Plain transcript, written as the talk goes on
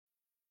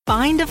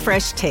Find a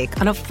fresh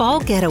take on a fall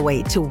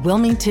getaway to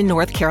Wilmington,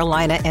 North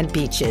Carolina and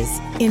beaches.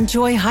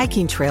 Enjoy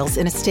hiking trails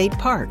in a state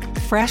park,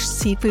 fresh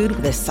seafood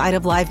with a side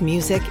of live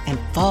music, and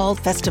fall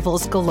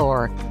festivals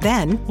galore.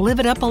 Then live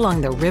it up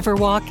along the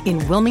Riverwalk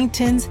in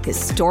Wilmington's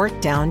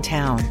historic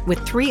downtown.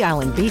 With 3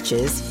 island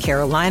beaches,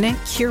 Carolina,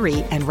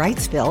 Curie, and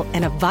Wrightsville,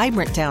 and a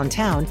vibrant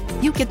downtown,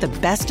 you get the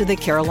best of the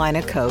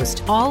Carolina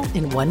coast all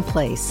in one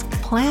place.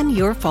 Plan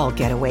your fall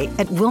getaway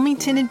at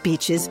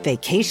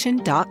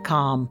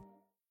WilmingtonandBeachesVacation.com.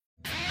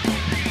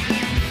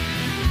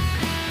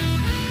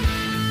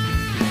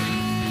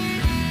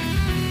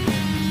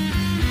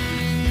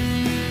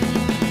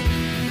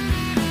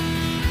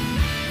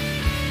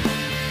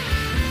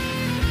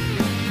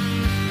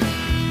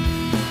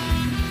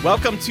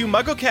 Welcome to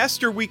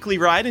MuggleCast, your weekly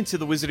ride into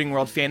the Wizarding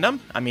World fandom.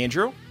 I'm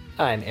Andrew.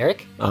 I'm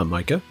Eric. I'm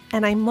Micah.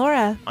 And I'm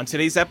Laura. On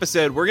today's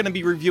episode, we're going to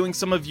be reviewing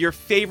some of your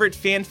favorite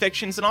fan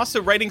fictions and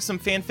also writing some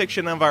fan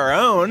fiction of our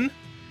own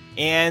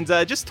and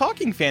just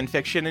talking fan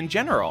fiction in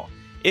general.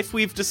 If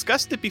we've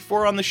discussed it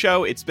before on the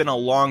show, it's been a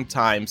long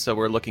time, so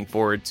we're looking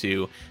forward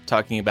to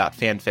talking about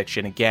fan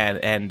fiction again.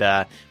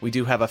 And we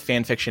do have a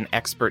fan fiction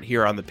expert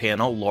here on the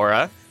panel,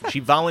 Laura. She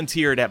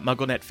volunteered at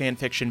MuggleNet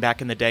Fanfiction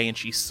back in the day, and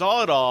she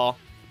saw it all.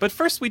 But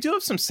first, we do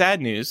have some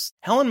sad news.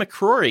 Helen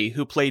McCrory,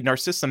 who played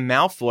Narcissa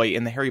Malfoy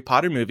in the Harry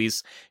Potter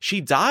movies, she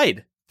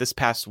died this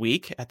past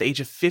week at the age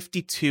of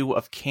 52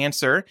 of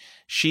cancer.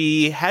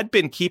 She had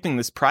been keeping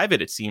this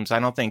private, it seems. I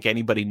don't think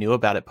anybody knew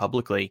about it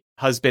publicly.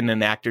 Husband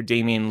and actor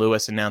Damian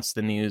Lewis announced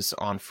the news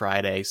on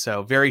Friday.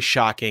 So very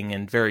shocking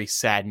and very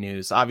sad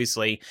news.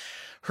 Obviously,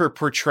 her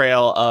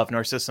portrayal of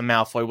Narcissa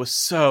Malfoy was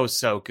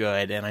so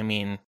good. And I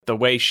mean, the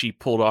way she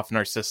pulled off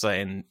Narcissa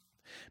in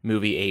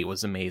movie 8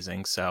 was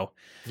amazing. So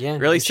yeah,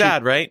 really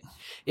sad, right?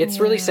 It's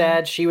really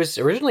sad. She was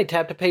originally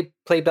tapped to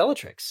play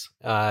Bellatrix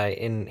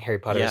in Harry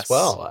Potter as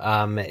well.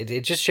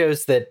 It just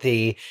shows that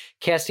the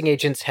casting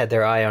agents had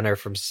their eye on her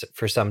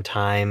for some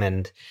time,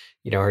 and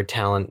you know, her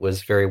talent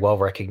was very well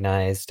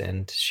recognized.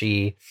 And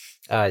she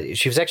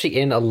was actually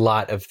in a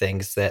lot of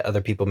things that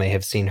other people may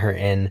have seen her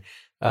in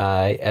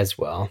as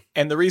well.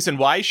 And the reason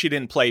why she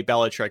didn't play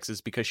Bellatrix is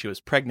because she was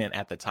pregnant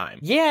at the time.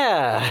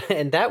 Yeah,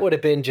 and that would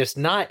have been just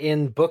not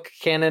in book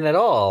canon at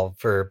all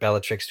for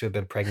Bellatrix to have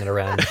been pregnant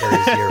around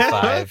Harry's year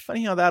 5.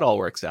 Funny how that all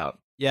works out.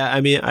 Yeah, I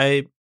mean,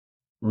 I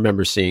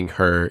remember seeing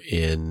her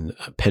in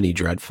Penny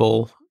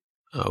Dreadful,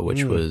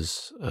 which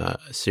was a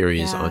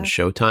series on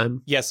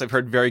Showtime. Yes, I've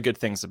heard very good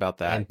things about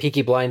that. And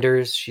Peaky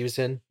Blinders, she was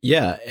in.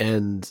 Yeah,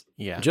 and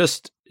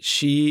just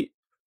she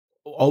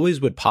always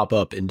would pop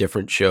up in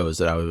different shows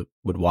that I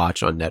would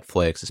watch on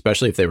Netflix,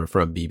 especially if they were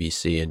from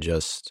BBC, and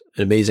just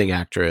an amazing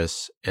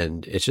actress.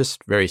 And it's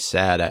just very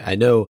sad. I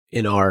know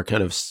in our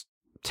kind of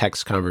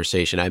text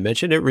conversation, I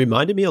mentioned it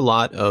reminded me a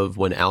lot of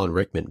when Alan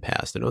Rickman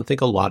passed. I don't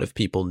think a lot of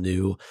people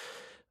knew,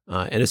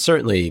 and it's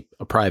certainly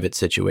a private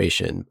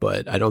situation,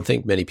 but I don't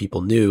think many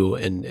people knew.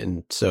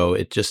 And so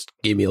it just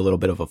gave me a little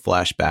bit of a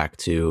flashback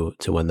to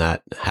when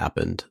that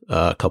happened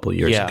a couple of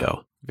years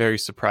ago. Very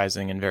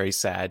surprising and very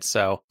sad.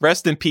 So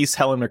rest in peace,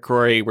 Helen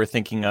McCrory. We're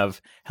thinking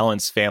of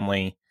Helen's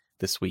family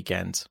this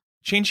weekend.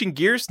 Changing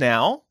gears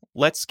now,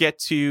 let's get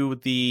to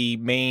the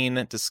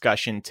main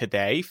discussion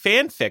today,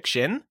 fan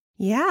fiction.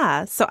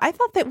 Yeah, so I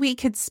thought that we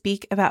could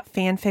speak about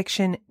fan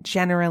fiction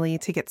generally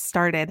to get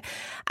started.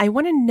 I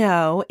want to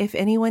know if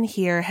anyone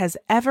here has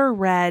ever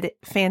read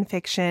fan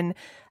fiction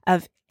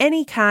of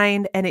any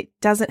kind, and it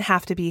doesn't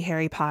have to be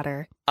Harry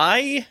Potter.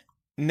 I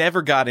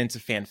never got into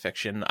fan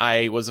fiction.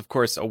 I was, of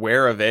course,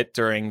 aware of it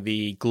during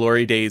the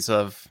glory days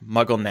of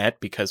MuggleNet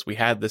because we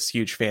had this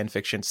huge fan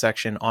fiction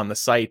section on the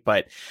site,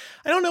 but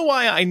I don't know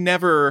why I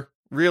never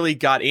really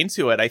got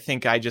into it. I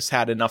think I just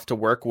had enough to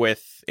work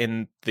with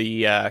in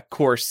the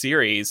core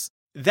series.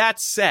 That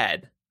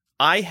said,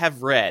 I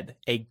have read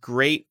a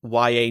great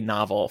YA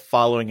novel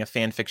following a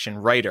fan fiction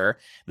writer.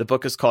 The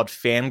book is called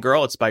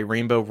Fangirl. It's by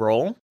Rainbow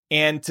Rowell.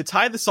 And to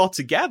tie this all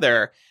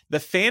together, the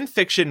fan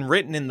fiction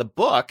written in the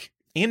book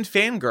in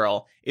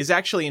Fangirl is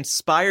actually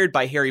inspired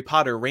by Harry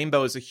Potter.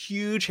 Rainbow is a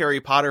huge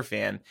Harry Potter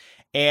fan.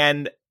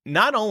 And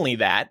not only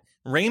that,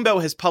 Rainbow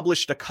has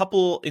published a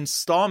couple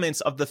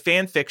installments of the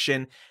fan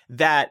fiction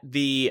that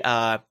the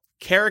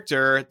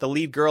character, the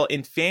lead girl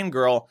in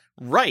Fangirl,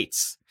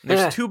 writes.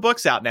 There's 2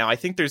 books out now. I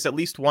think there's at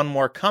least one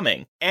more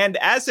coming. And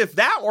as if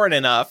that weren't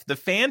enough, the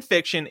fan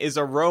fiction is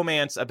a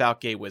romance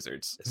about gay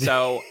wizards.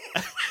 So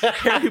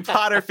Harry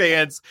Potter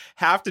fans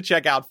have to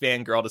check out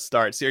Fangirl to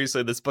start.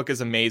 Seriously, this book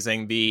is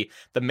amazing. The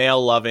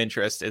male love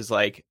interest is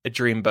like a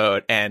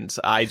dreamboat, and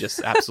I just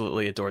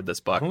absolutely adored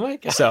this book. Oh my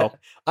God. So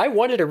I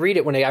wanted to read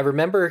it when I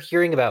remember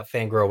hearing about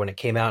Fangirl when it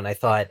came out, and I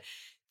thought,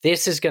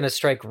 this is going to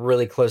strike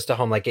really close to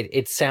home. Like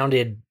it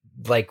sounded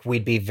like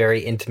we'd be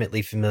very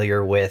intimately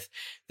familiar with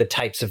the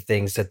types of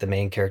things that the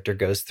main character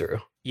goes through.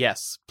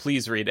 Yes,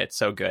 please read it.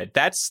 So good.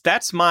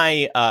 That's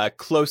my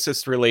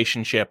closest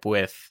relationship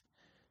with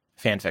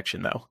fan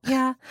fiction, though.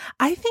 Yeah,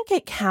 I think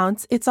it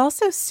counts. It's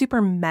also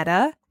super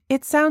meta.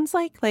 It sounds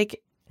like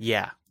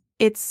yeah,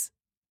 it's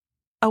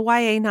a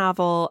YA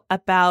novel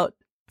about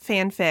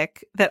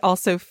fanfic that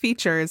also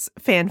features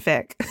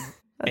fanfic.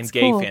 And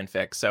gay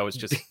fanfic. So it's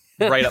just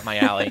right up my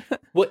alley.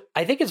 What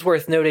I think it's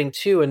worth noting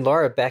too, and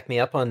Laura backed me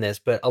up on this,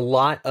 but a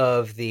lot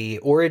of the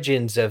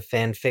origins of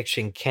fan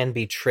fiction can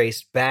be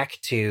traced back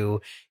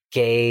to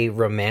gay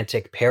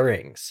romantic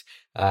pairings.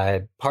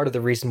 Part of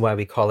the reason why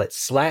we call it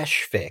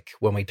slash fic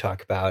when we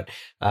talk about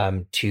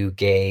two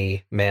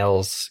gay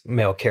male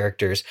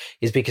characters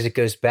is because it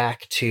goes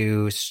back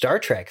to Star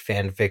Trek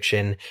fan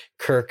fiction.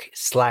 Kirk /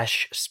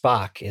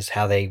 Spock is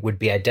how they would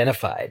be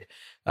identified.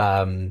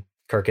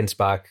 Kirk and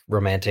Spock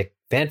romantic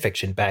fan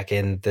fiction back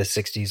in the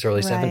 60s,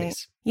 early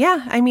 70s.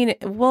 Yeah, I mean,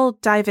 we'll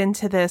dive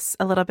into this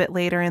a little bit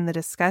later in the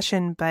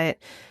discussion, but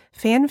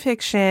fan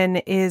fiction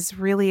is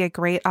really a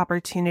great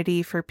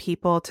opportunity for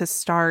people to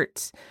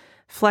start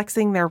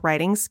flexing their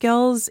writing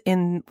skills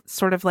in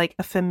sort of like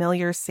a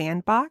familiar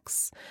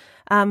sandbox.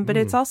 But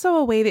it's also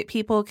a way that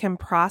people can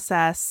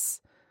process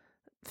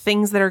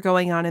things that are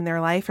going on in their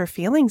life or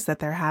feelings that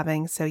they're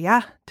having. So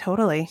yeah,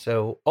 totally.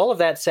 So all of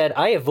that said,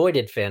 I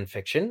avoided fan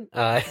fiction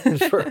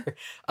for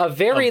a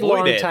very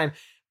long time.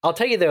 I'll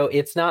tell you though,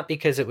 it's not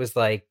because it was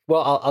like,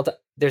 well,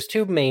 there's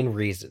two main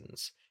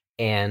reasons.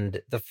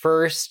 And the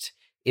first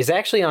is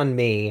actually on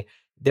me.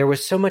 There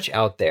was so much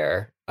out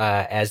there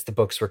as the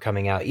books were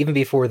coming out, even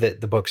before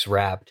the books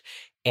wrapped.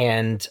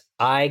 And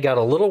I got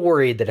a little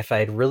worried that if I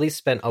had really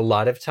spent a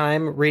lot of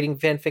time reading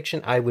fan fiction,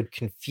 I would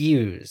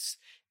confuse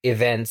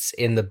events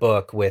in the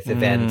book with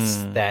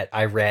events that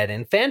I read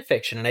in fan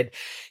fiction. And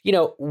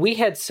we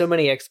had so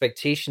many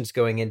expectations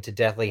going into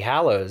Deathly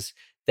Hallows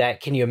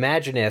that can you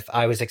imagine if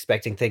I was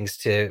expecting things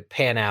to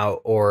pan out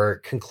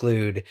or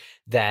conclude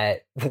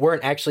that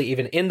weren't actually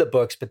even in the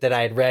books, but that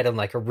I had read in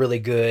like a really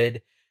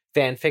good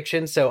fan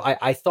fiction. So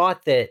I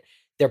thought that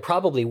there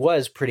probably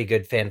was pretty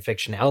good fan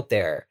fiction out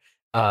there.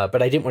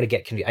 But I didn't want to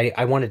get confused.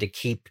 I wanted to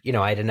keep,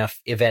 I had enough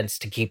events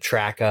to keep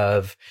track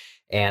of.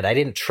 And I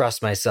didn't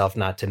trust myself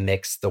not to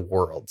mix the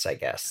worlds, I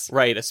guess.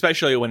 Right.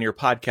 Especially when you're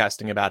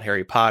podcasting about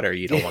Harry Potter,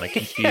 you don't want to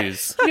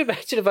confuse. Can you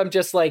imagine if I'm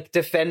just like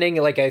defending,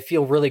 like I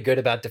feel really good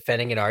about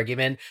defending an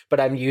argument, but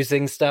I'm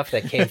using stuff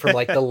that came from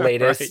like the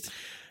latest right.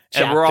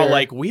 chapter. And we're all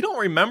like, we don't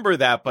remember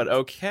that, but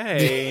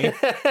okay.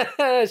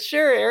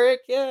 Sure, Eric.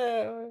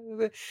 Yeah.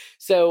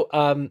 So,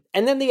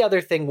 and then the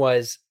other thing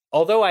was,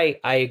 although I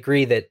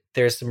agree that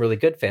there's some really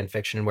good fan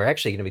fiction, and we're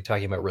actually going to be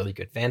talking about really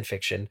good fan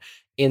fiction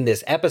in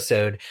this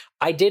episode,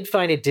 I did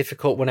find it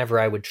difficult whenever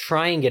I would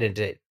try and get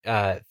into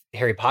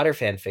Harry Potter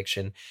fan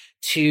fiction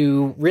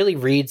to really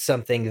read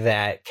something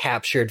that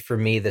captured for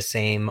me the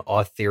same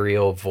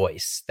authorial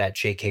voice that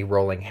J.K.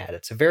 Rowling had.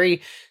 It's a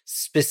very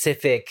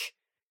specific,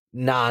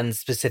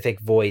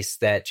 non-specific voice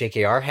that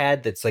J.K.R.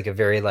 had that's like a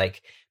very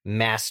like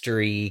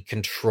mastery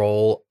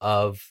control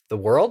of the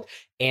world.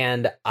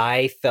 And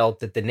I felt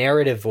that the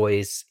narrative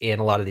voice in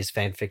a lot of these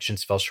fan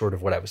fictions fell short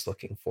of what I was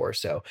looking for.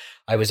 So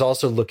I was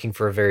also looking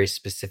for a very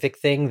specific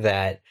thing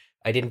that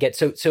I didn't get.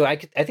 So I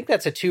think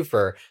that's a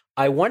twofer.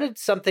 I wanted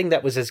something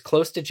that was as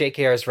close to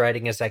JKR's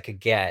writing as I could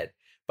get,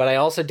 but I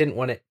also didn't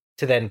want it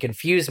to then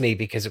confuse me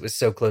because it was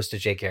so close to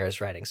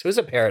JKR's writing. So it was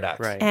a paradox.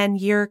 Right. And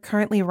you're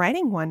currently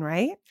writing one,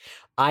 right?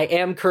 I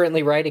am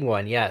currently writing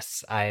one,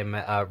 yes. I'm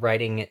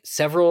writing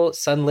Several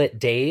Sunlit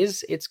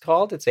Days, it's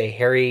called. It's a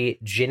Harry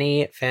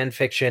Ginny fan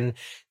fiction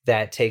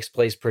that takes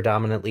place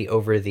predominantly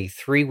over the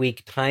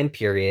 3-week time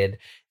period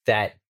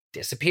that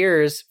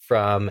disappears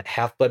from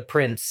Half-Blood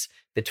Prince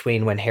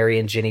between when Harry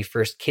and Ginny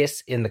first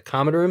kiss in the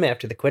common room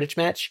after the Quidditch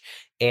match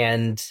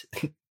and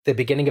the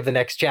beginning of the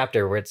next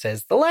chapter where it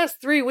says, the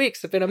last 3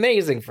 weeks have been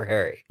amazing for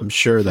Harry. I'm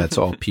sure that's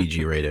all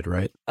PG rated,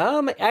 right?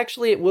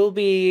 Actually, it will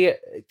be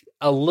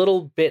a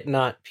little bit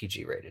not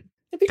PG rated.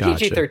 It'd be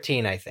Gotcha.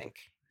 PG-13, I think.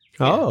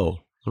 Oh,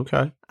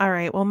 okay. All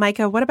right. Well,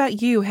 Micah, what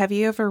about you? Have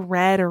you ever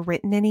read or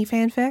written any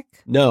fanfic?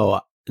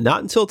 No,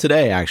 not until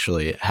today,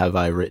 actually, have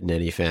I written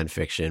any fan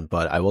fiction,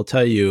 but I will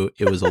tell you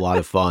it was a lot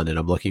of fun and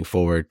I'm looking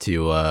forward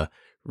to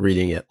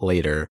reading it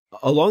later.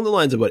 Along the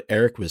lines of what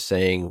Eric was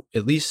saying,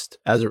 at least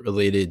as it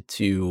related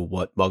to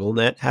what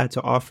MuggleNet had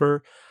to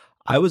offer,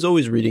 I was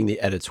always reading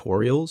the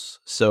editorials.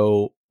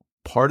 So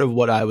part of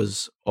what I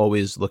was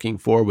always looking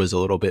for was a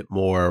little bit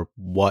more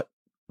what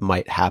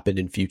might happen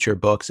in future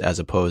books as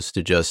opposed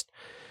to just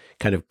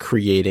kind of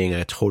creating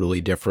a totally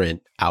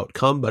different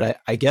outcome. But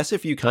I guess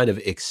if you kind of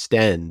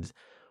extend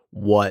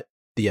what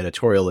the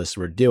editorialists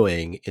were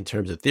doing in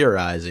terms of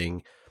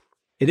theorizing,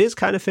 it is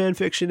kind of fan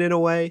fiction in a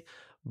way.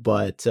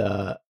 But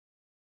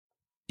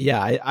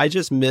yeah, I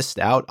just missed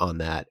out on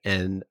that.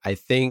 And I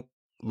think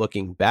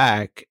looking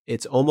back,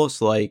 it's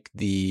almost like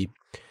the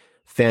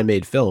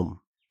fan-made film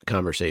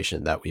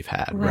conversation that we've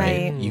had,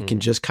 right? You can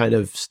just kind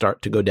of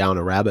start to go down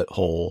a rabbit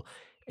hole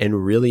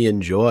and really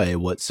enjoy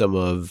what some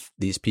of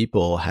these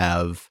people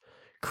have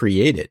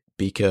created.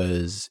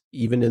 Because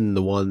even in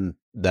the one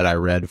that I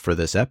read for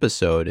this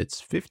episode, it's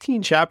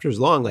 15 chapters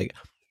long. Like,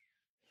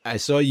 I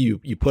saw you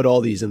put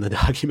all these in the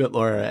document,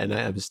 Laura, and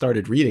I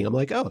started reading. I'm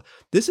like, oh,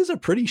 this is a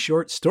pretty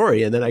short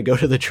story. And then I go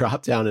to the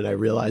drop down and I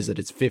realize that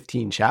it's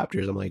 15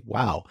 chapters. I'm like,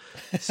 wow,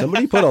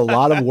 somebody put a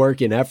lot of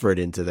work and effort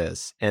into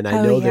this. And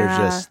I know there's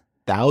just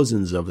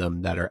thousands of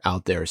them that are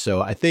out there.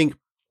 So I think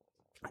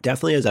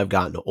definitely as I've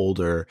gotten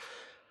older,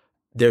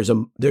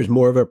 there's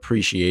more of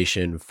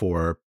appreciation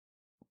for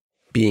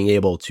being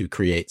able to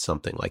create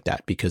something like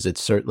that, because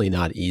it's certainly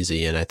not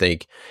easy. And I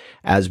think,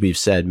 as we've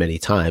said many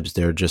times,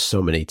 there are just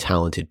so many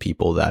talented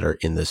people that are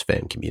in this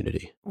fan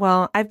community.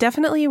 Well, I've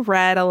definitely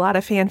read a lot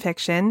of fan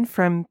fiction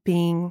from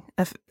being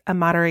a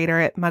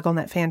moderator at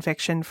MuggleNet Fan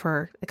Fiction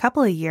for a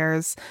couple of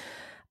years.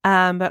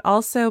 But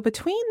also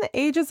between the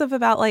ages of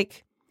about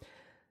like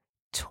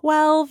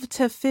 12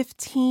 to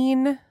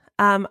 15,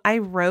 I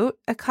wrote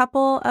a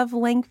couple of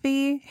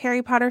lengthy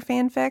Harry Potter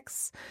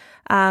fanfics.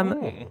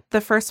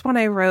 The first one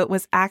I wrote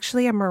was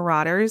actually a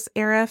Marauders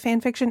era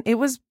fanfiction. It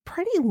was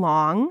pretty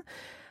long.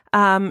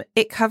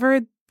 It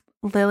covered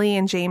Lily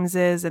and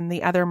James's and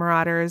the other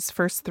Marauders'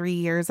 first 3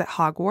 years at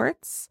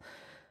Hogwarts.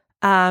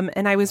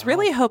 And I was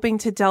really hoping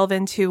to delve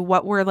into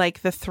what were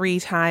like the 3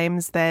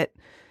 times that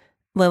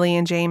Lily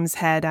and James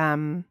had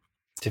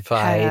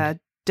defied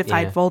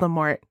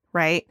Voldemort,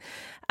 right?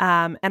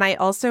 And I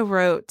also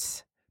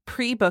wrote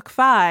pre-book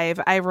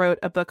 5. I wrote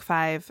a book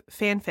 5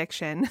 fan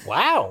fiction.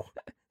 Wow.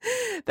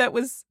 that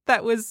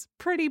was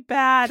pretty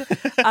bad.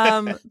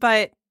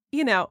 But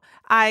you know,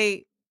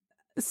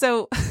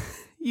 so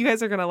you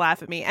guys are going to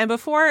laugh at me. And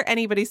before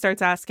anybody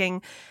starts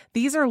asking,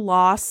 these are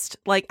lost.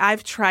 Like,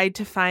 I've tried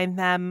to find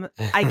them.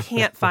 I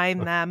can't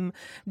find them.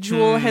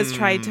 Jewel has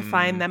tried to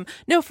find them.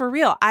 No, for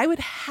real. I would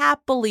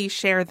happily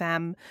share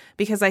them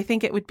because I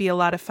think it would be a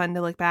lot of fun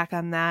to look back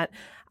on that.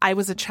 I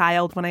was a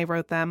child when I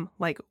wrote them,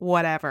 like,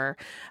 whatever.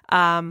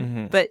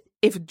 But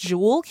if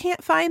Jewel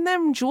can't find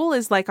them, Jewel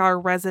is like our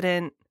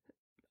resident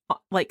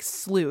like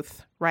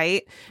sleuth,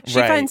 right? She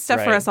finds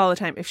stuff for us all the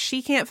time. If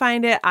she can't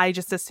find it, I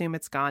just assume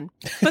it's gone.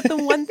 But the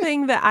one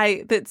thing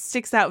that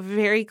sticks out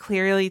very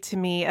clearly to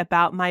me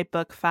about my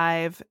book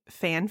 5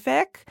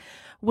 fanfic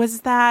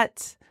was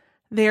that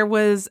there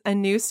was a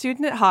new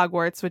student at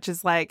Hogwarts, which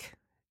is like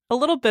a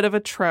little bit of a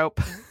trope.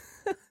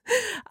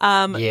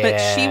 But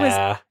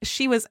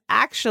she was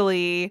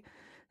actually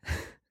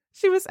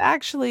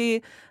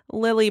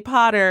Lily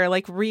Potter,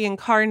 like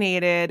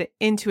reincarnated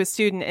into a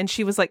student, and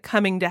she was like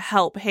coming to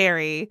help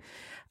Harry.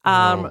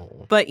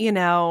 But you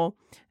know,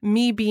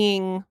 me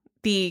being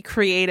the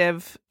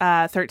creative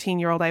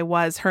 13-year-old I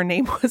was, her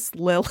name was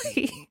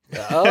Lily.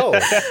 Oh,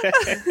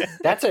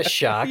 that's a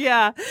shock.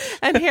 Yeah.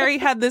 And Harry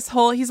had this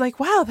whole, he's like,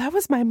 wow, that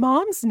was my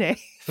mom's name.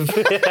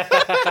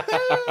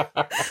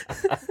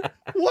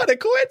 What a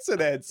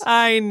coincidence.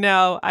 I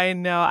know.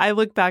 I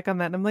look back on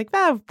that and I'm like,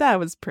 that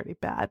was pretty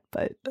bad,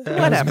 but whatever.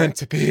 It was meant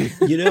to be.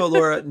 You know,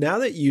 Laura, now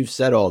that you've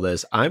said all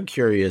this, I'm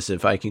curious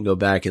if I can go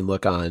back and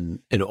look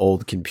on an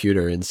old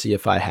computer and see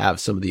if I have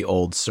some of the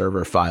old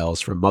server files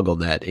from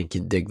MuggleNet and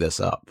can dig this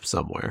up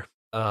somewhere.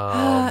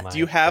 Oh, do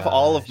you have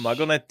all of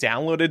MuggleNet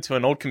downloaded to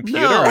an old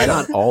computer? No,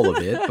 not all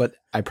of it, but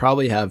I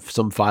probably have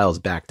some files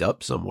backed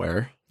up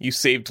somewhere. You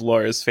saved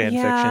Laura's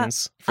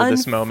fanfictions for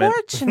this moment.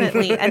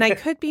 Unfortunately, and I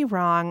could be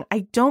wrong,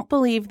 I don't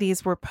believe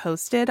these were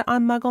posted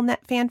on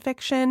MuggleNet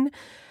Fanfiction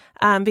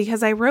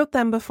because I wrote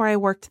them before I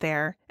worked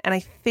there. And I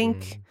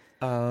think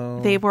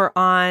they were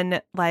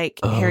on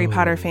like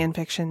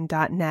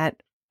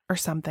HarryPotterFanfiction.net or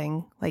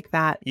something like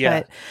that.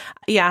 Yeah. But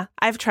yeah,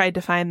 I've tried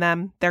to find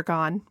them. They're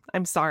gone.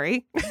 I'm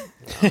sorry.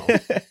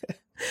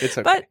 It's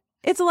okay. But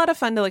it's a lot of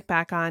fun to look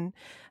back on.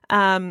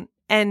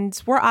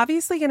 And we're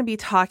obviously going to be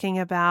talking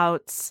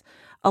about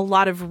a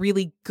lot of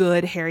really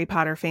good Harry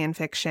Potter fan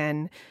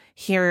fiction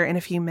here in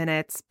a few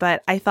minutes,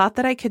 but I thought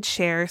that I could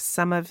share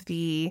some of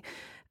the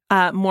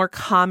more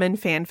common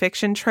fan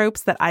fiction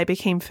tropes that I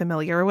became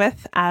familiar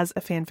with as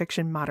a fan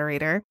fiction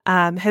moderator.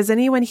 Has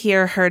anyone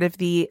here heard of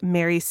the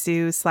Mary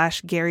Sue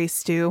 / Gary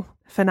Stu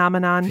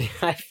phenomenon?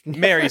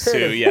 Mary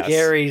Sue, yes.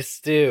 Gary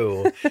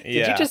Stu.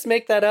 Did you just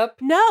make that up?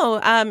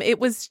 No, it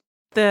was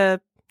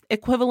the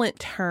equivalent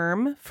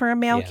term for a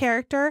male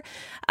character.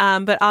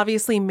 But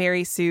obviously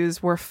Mary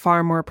Sues were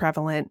far more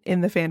prevalent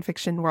in the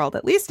fanfiction world,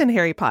 at least in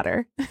Harry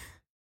Potter.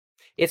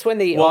 It's when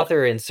the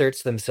author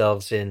inserts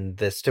themselves in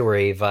the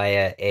story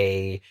via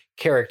a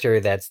character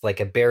that's like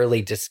a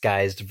barely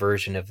disguised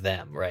version of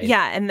them, right?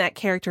 Yeah, and that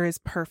character is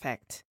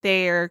perfect.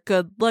 They're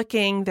good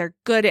looking, they're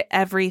good at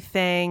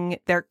everything,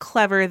 they're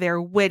clever,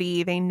 they're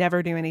witty, they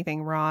never do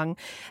anything wrong.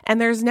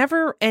 And there's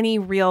never any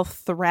real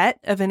threat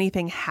of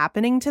anything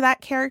happening to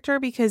that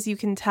character because you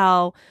can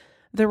tell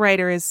the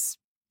writer is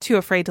too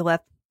afraid to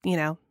let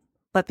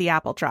the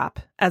apple drop,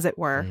 as it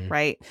were,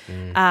 right?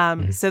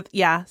 So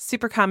yeah,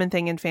 super common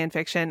thing in fan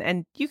fiction.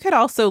 And you could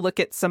also look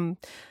at some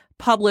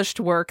published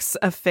works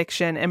of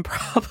fiction and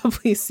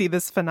probably see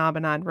this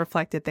phenomenon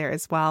reflected there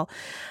as well.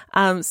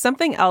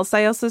 Something else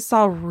I also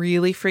saw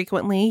really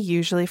frequently,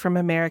 usually from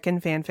American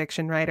fan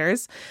fiction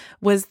writers,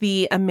 was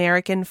the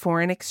American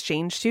foreign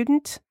exchange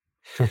student.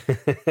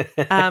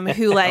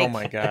 Who like oh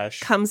my gosh.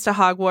 comes to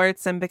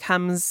Hogwarts and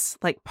becomes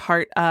like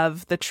part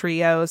of the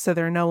trio, so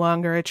they're no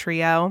longer a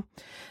trio,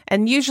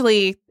 and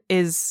usually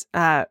is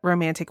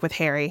romantic with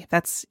Harry.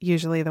 That's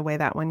usually the way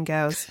that one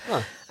goes.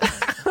 Huh.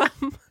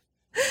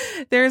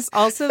 There's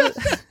also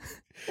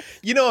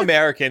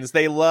Americans,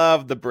 they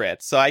love the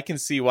Brits, so I can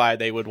see why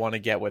they would want to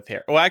get with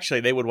Harry. Well,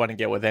 actually, they would want to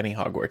get with any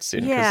Hogwarts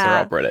student because they're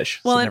all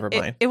British. Well, so never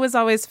mind. It was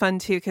always fun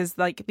too, because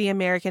like the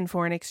American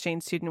foreign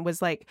exchange student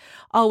was like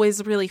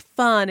always really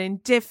fun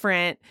and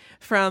different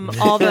from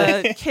all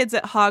the kids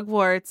at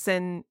Hogwarts,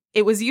 and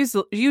it was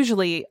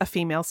usually a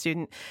female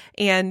student,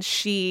 and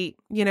she,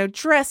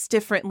 dressed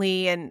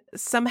differently and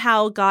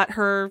somehow got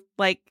her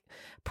like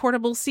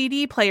portable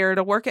CD player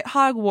to work at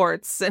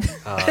Hogwarts and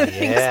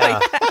things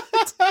like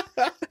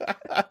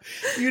that.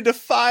 You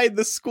defied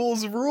the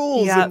school's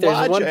rules. Yeah, and there's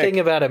logic. one thing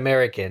about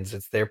Americans,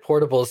 it's their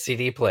portable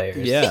CD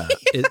players. Yeah.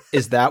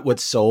 Is that what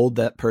sold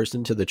that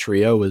person to the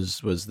trio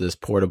was this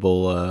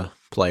portable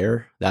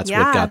player? That's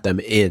what got them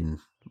in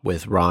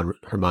with Ron,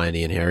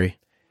 Hermione, and Harry?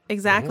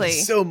 Exactly.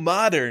 So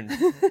modern.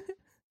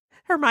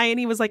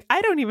 Hermione was like,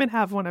 I don't even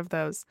have one of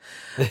those.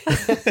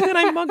 And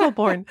I'm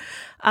Muggle-born.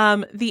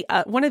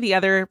 One of the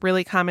other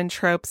really common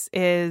tropes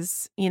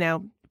is,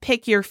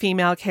 pick your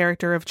female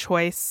character of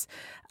choice,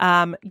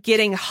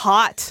 getting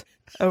hot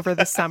over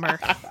the summer.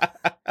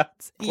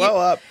 Glow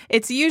up.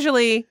 It's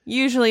usually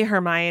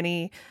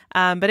Hermione,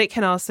 but it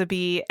can also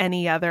be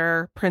any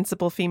other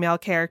principal female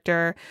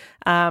character.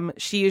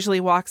 She usually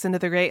walks into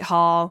the Great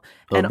Hall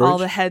and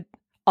Umbridge?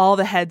 all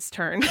the heads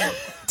turn.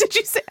 Did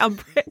you say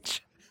Umbridge?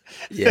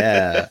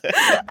 Yeah.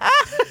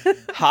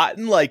 Hot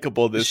and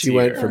likable this She year.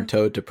 went from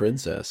toad to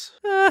princess.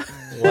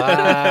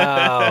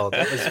 Wow,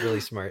 that was really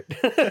smart.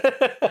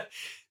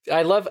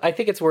 I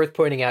think it's worth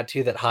pointing out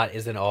too that hot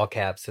is in all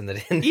caps and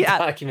that in the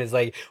document is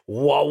like,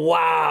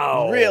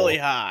 wow. Really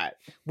hot.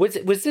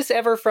 Was this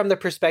ever from the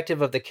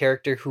perspective of the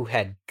character who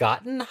had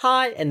gotten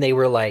hot and they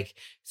were like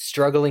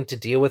struggling to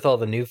deal with all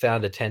the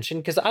newfound attention?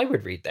 Because I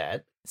would read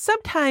that.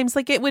 Sometimes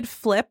like it would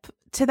flip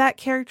to that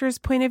character's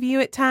point of view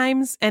at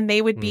times, and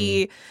they would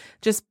be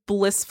just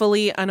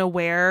blissfully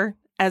unaware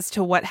as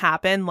to what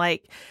happened.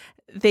 Like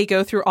they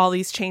go through all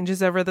these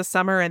changes over the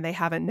summer and they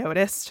haven't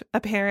noticed,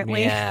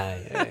 apparently.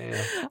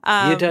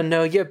 Yeah. You don't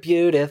know you're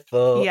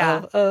beautiful.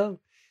 Yeah. Oh.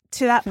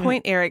 To that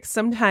point, Eric,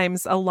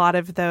 sometimes a lot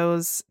of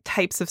those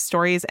types of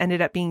stories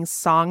ended up being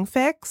song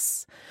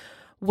fics,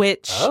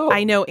 which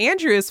I know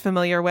Andrew is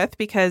familiar with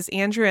because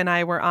Andrew and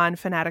I were on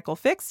Fanatical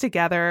Fics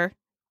together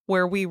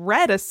where we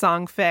read a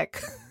song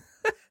fic.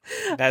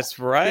 That's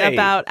right.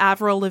 About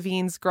Avril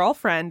Lavigne's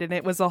girlfriend. And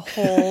it was a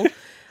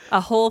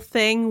whole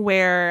thing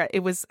where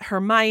it was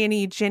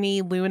Hermione,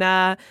 Ginny,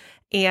 Luna,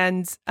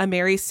 and a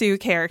Mary Sue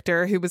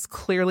character who was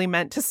clearly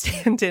meant to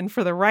stand in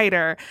for the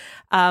writer,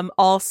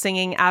 all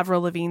singing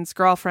Avril Lavigne's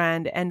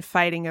girlfriend and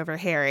fighting over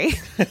Harry.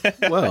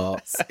 Well,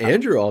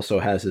 Andrew also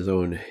has his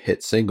own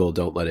hit single,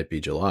 Don't Let It Be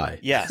July.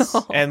 Yes,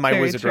 and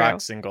my Wizard true. Rock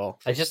single.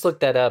 I just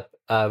looked that up.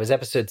 It was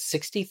episode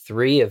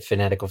 63 of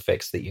Fanatical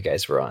Fics that you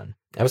guys were on.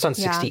 I was on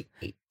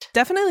 68.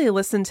 Definitely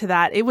listen to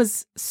that. It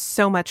was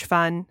so much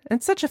fun.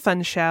 It's such a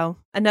fun show.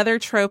 Another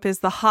trope is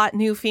the hot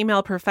new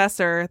female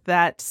professor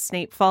that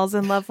Snape falls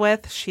in love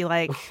with. She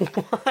like,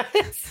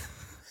 What?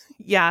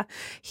 yeah,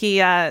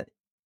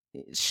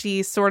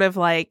 she sort of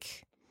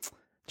like,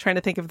 trying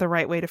to think of the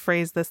right way to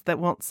phrase this that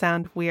won't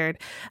sound weird.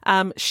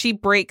 She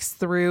breaks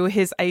through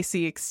his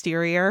icy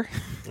exterior.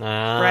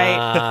 Right?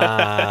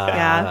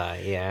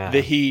 Yeah.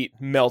 The heat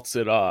melts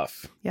it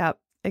off. Yep.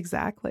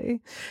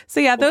 Exactly. So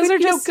yeah, those are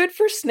just good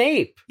for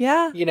Snape.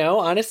 Yeah.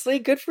 Honestly,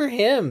 good for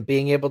him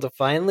being able to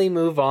finally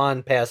move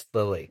on past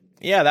Lily.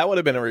 Yeah, that would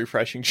have been a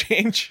refreshing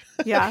change.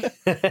 Yeah.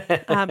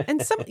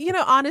 And some,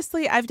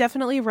 honestly, I've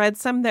definitely read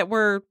some that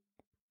were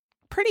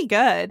pretty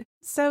good.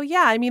 So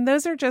yeah, I mean,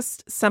 those are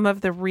just some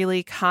of the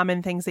really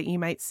common things that you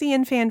might see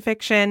in fan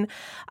fiction.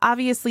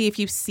 Obviously, if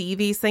you see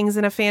these things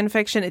in a fan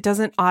fiction, it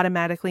doesn't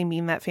automatically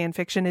mean that fan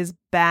fiction is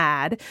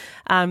bad.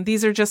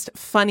 These are just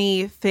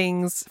funny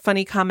things,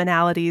 funny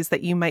commonalities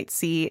that you might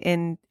see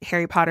in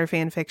Harry Potter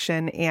fan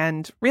fiction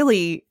and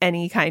really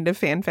any kind of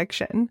fan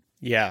fiction.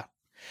 Yeah.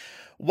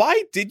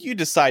 Why did you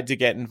decide to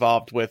get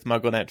involved with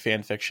MuggleNet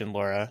fan fiction,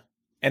 Laura?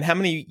 And how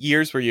many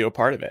years were you a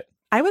part of it?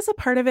 I was a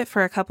part of it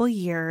for a couple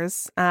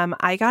years.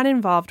 I got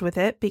involved with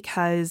it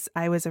because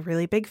I was a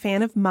really big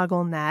fan of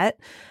MuggleNet.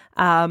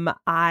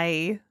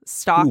 I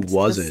stalked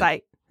the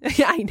site.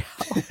 Yeah, I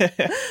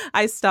know.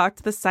 I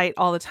stalked the site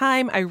all the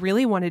time. I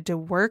really wanted to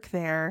work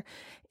there.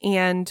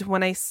 And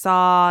when I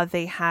saw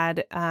they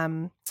had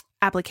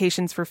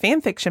applications for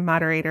fanfiction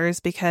moderators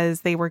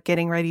because they were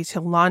getting ready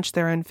to launch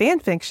their own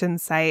fanfiction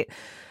site,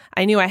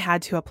 I knew I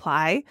had to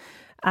apply.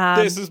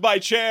 This is my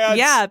chance.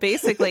 Yeah,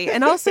 basically.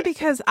 And also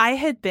because I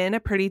had been a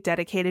pretty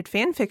dedicated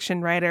fan fiction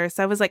writer.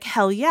 So I was like,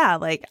 hell yeah,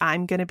 like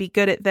I'm going to be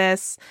good at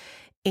this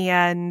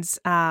and,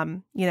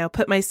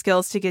 put my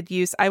skills to good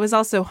use. I was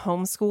also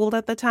homeschooled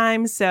at the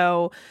time.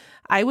 So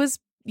I was,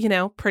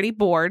 pretty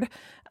bored.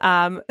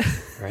 Right.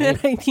 And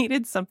I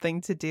needed something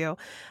to do.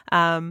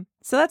 So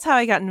that's how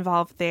I got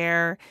involved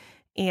there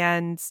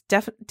and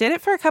did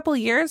it for a couple of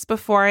years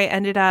before I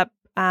ended up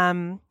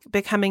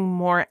becoming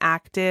more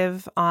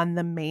active on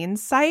the main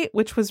site,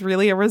 which was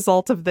really a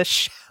result of this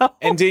show.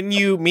 And didn't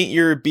you meet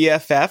your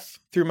BFF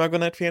through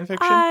MuggleNet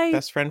Fanfiction?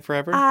 Best friend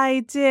forever?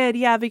 I did,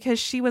 yeah, because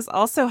she was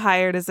also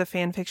hired as a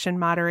fanfiction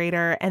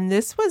moderator. And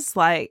this was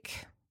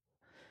like,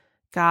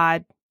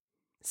 God,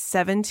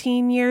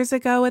 17 years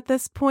ago at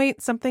this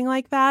point, something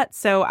like that.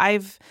 So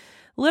I've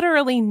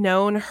literally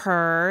known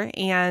her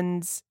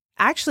and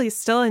actually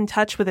still in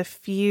touch with a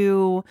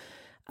few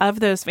of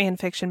those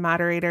fanfiction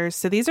moderators.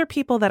 So these are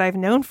people that I've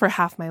known for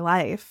half my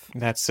life.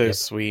 That's so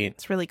sweet.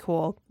 It's really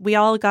cool. We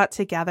all got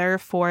together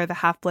for the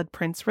Half-Blood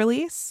Prince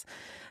release.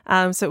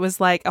 So it was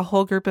like a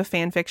whole group of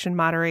fanfiction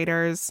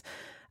moderators.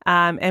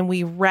 And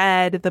we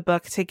read the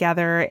book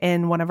together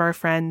in one of our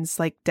friends'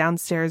 like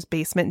downstairs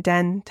basement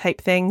den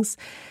type things.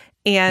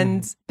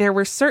 And there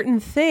were certain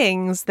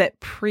things that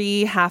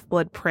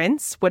pre-Half-Blood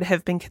Prince would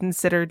have been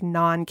considered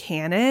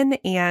non-canon.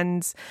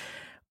 And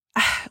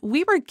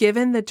we were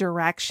given the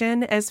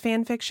direction as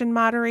fanfiction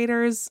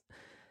moderators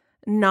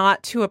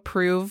not to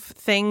approve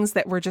things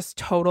that were just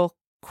total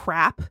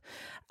crap.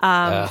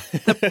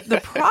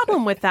 The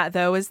problem with that,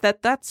 though, is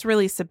that that's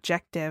really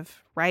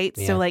subjective, right?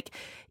 Yeah. So, like,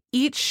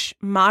 each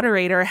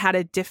moderator had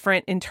a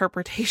different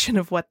interpretation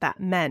of what that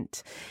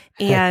meant.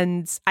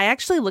 And I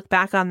actually look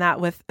back on that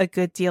with a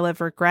good deal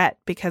of regret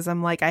because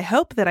I'm like, I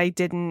hope that I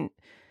didn't,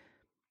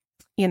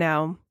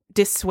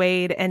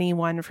 dissuade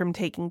anyone from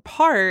taking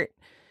part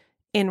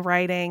in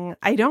writing.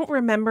 I don't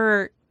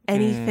remember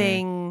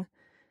anything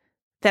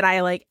that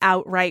I like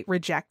outright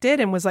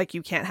rejected and was like,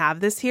 you can't have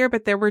this here.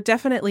 But there were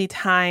definitely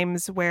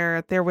times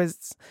where there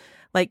was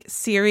like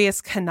serious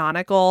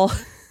canonical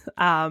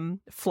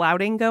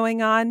flouting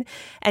going on.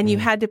 And you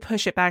had to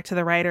push it back to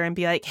the writer and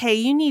be like, hey,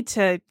 you need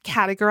to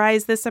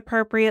categorize this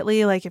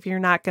appropriately. Like if you're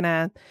not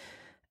going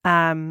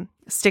to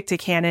stick to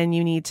canon,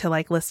 you need to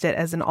like list it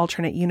as an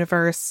alternate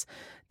universe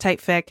type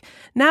fic.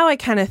 Now I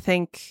kind of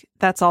think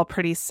that's all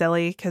pretty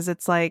silly because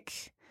it's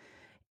like,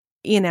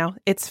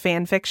 it's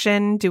fan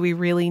fiction. Do we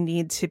really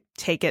need to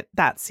take it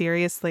that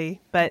seriously?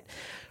 But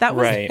that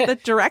was the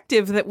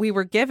directive that we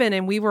were given,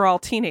 and we were all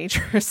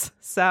teenagers.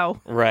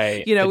 So,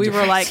 we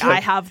were like,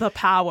 I have the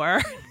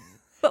power.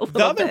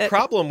 The other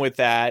problem with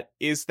that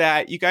is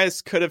that you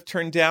guys could have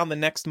turned down the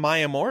next My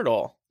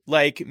Immortal.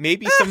 Like,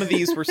 maybe some of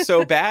these were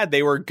so bad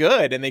they were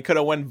good and they could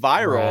have went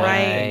viral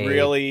and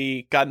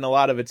really gotten a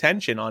lot of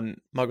attention on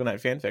MuggleNet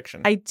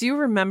Fanfiction. I do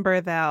remember,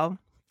 though,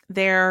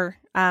 there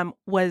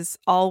was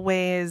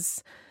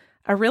always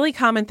a really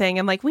common thing.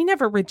 And, like, we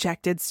never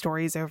rejected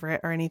stories over it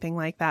or anything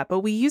like that.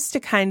 But we used to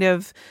kind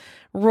of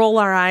roll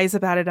our eyes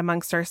about it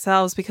amongst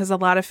ourselves because a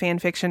lot of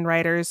fanfiction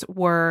writers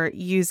were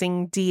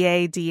using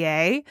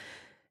DADA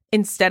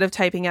instead of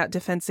typing out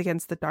Defense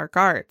Against the Dark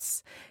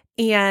Arts.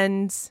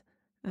 And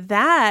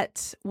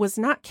that was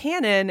not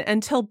canon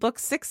until book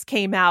 6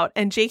 came out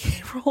and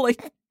J.K. Rowling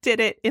did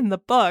it in the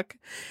book.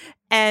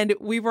 And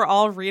we were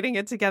all reading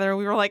it together and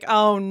we were like,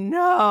 oh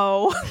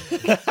no.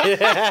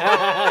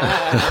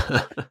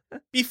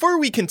 Before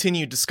we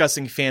continue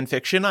discussing fan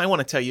fiction, I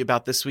want to tell you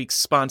about this week's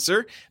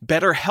sponsor,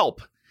 BetterHelp.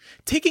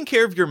 Taking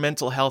care of your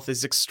mental health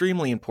is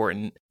extremely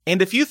important. And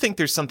if you think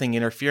there's something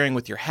interfering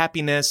with your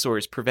happiness or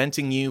is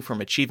preventing you from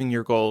achieving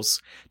your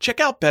goals, check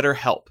out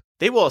BetterHelp.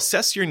 They will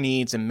assess your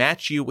needs and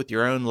match you with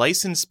your own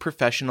licensed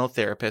professional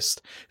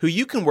therapist who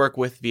you can work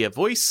with via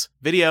voice,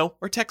 video,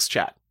 or text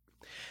chat.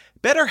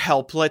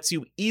 BetterHelp lets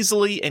you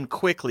easily and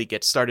quickly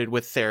get started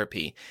with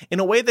therapy in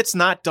a way that's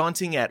not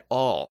daunting at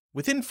all.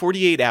 Within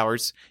 48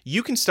 hours,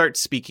 you can start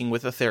speaking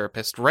with a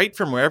therapist right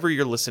from wherever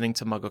you're listening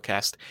to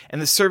MuggleCast,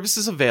 and the service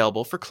is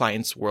available for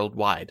clients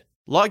worldwide.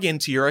 Log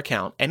into your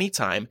account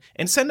anytime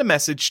and send a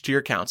message to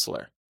your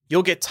counselor.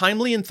 You'll get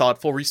timely and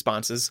thoughtful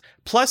responses,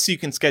 plus you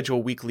can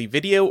schedule weekly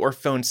video or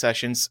phone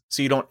sessions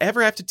so you don't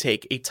ever have to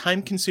take a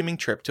time-consuming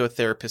trip to a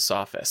therapist's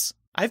office.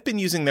 I've been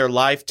using their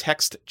live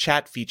text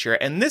chat feature,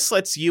 and this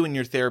lets you and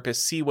your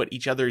therapist see what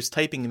each other is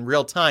typing in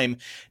real time.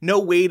 No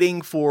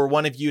waiting for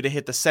one of you to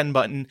hit the send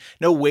button,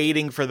 no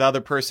waiting for the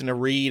other person to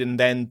read and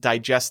then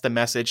digest the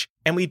message.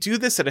 And we do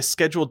this at a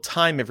scheduled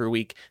time every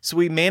week, so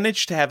we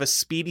manage to have a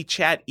speedy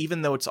chat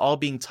even though it's all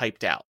being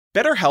typed out.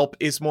 BetterHelp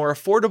is more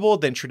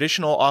affordable than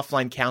traditional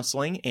offline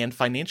counseling, and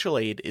financial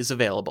aid is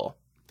available.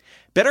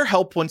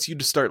 BetterHelp wants you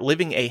to start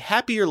living a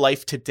happier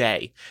life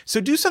today. So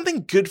do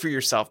something good for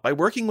yourself by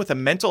working with a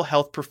mental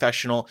health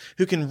professional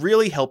who can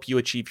really help you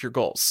achieve your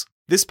goals.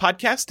 This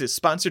podcast is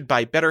sponsored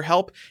by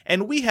BetterHelp,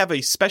 and we have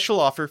a special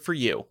offer for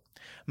you.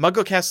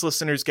 MuggleCast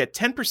listeners get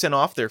 10%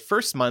 off their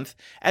first month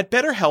at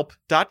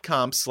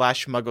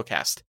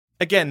betterhelp.com/MuggleCast.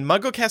 Again,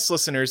 MuggleCast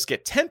listeners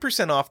get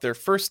 10% off their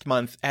first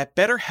month at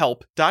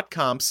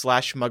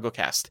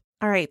betterhelp.com/MuggleCast.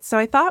 All right, so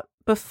I thought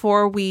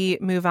before we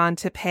move on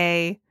to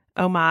pay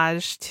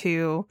homage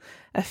to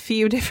a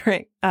few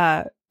different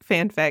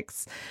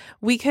fanfics,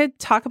 we could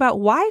talk about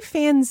why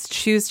fans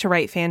choose to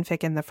write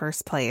fanfic in the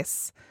first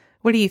place.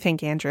 What do you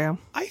think, Andrew?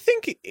 I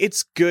think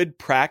it's good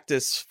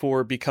practice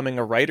for becoming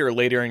a writer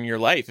later in your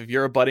life. If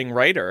you're a budding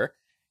writer,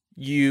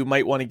 you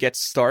might want to get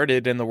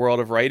started in the world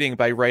of writing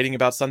by writing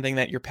about something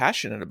that you're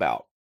passionate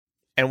about.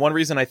 And one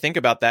reason I think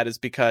about that is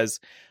because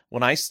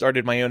when I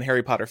started my own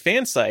Harry Potter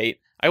fan site,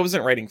 I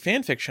wasn't writing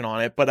fan fiction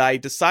on it, but I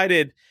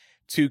decided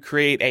to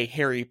create a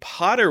Harry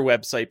Potter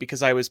website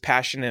because I was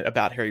passionate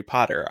about Harry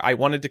Potter. I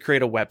wanted to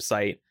create a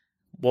website.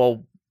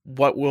 Well,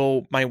 what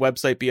will my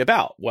website be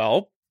about?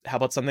 Well, how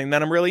about something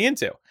that I'm really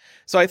into?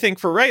 So I think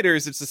for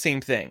writers, it's the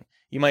same thing.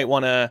 You might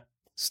want to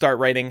start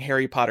writing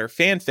Harry Potter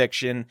fan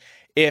fiction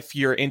if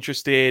you're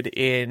interested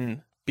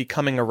in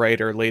becoming a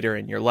writer later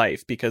in your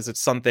life, because it's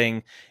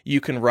something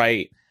you can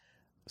write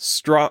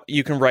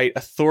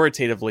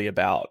authoritatively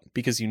about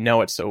because you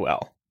know it so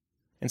well.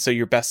 And so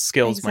your best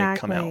skills might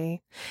come out.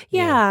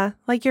 Yeah,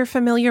 like you're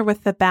familiar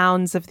with the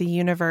bounds of the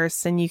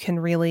universe and you can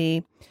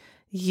really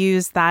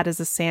use that as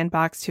a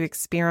sandbox to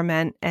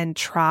experiment and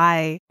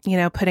try,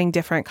 putting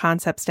different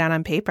concepts down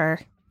on paper.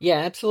 Yeah,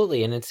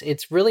 absolutely. And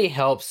it's really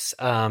helps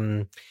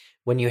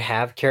when you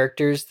have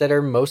characters that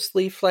are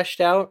mostly fleshed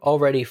out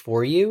already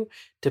for you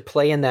to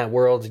play in that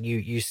world.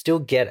 You still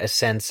get a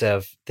sense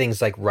of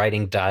things like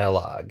writing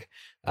dialogue,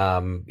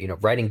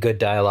 writing good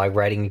dialogue,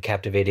 writing a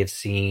captivating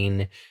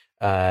scene,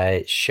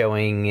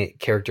 showing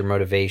character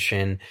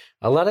motivation.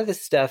 A lot of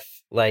this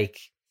stuff, like,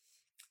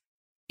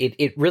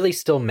 it really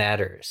still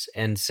matters.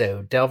 And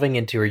so delving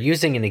into or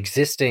using an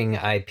existing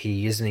IP,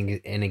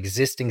 using an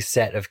existing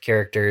set of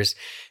characters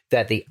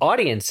that the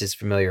audience is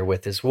familiar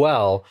with as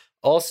well,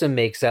 also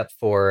makes up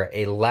for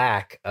a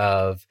lack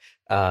of,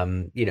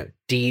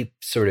 deep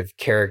sort of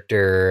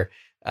character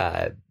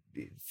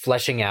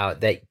fleshing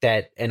out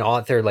that an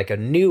author, like a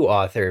new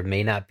author,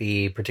 may not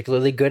be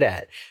particularly good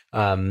at.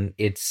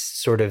 It's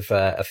sort of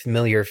a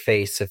familiar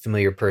face, a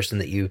familiar person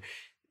that you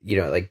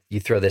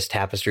throw this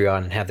tapestry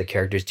on and have the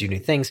characters do new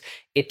things.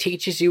 It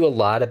teaches you a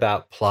lot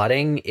about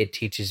plotting. It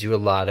teaches you a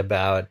lot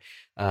about,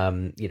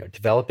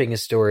 developing a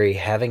story,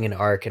 having an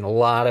arc, and a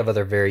lot of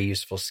other very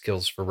useful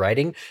skills for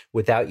writing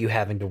without you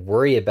having to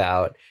worry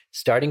about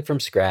starting from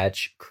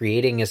scratch,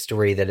 creating a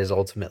story that is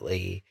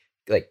ultimately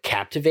like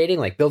captivating,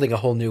 like building a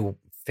whole new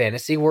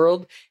fantasy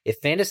world. If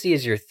fantasy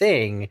is your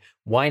thing,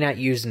 why not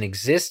use an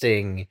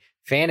existing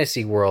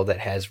fantasy world that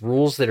has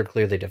rules that are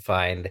clearly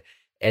defined,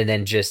 and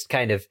then just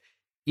kind of,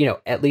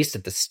 at least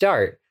at the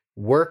start,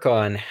 work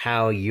on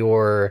how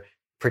your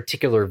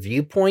particular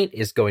viewpoint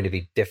is going to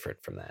be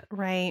different from that.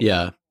 Right.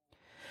 Yeah.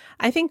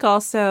 I think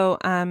also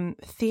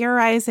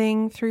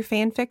theorizing through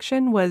fan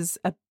fiction was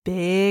a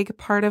big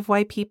part of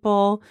why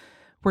people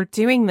were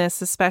doing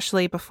this,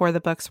 especially before the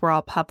books were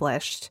all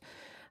published.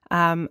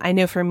 I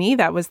know for me,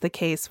 that was the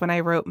case when I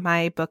wrote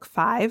my book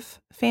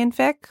 5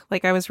 fanfic.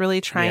 Like, I was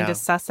really trying to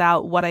suss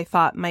out what I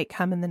thought might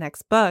come in the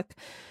next book.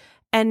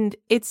 And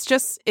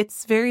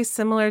it's very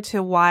similar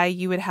to why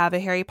you would have a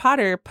Harry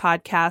Potter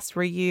podcast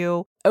where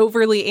you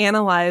overly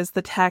analyze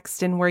the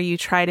text and where you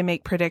try to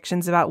make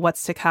predictions about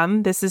what's to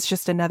come. This is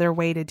just another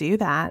way to do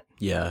that.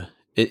 Yeah.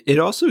 It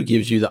also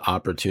gives you the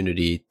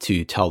opportunity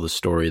to tell the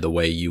story the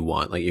way you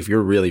want. Like, if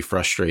you're really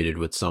frustrated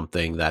with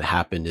something that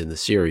happened in the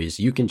series,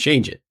 you can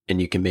change it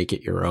and you can make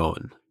it your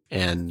own.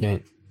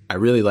 And I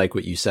really like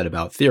what you said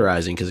about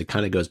theorizing, because it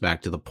kind of goes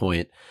back to the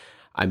point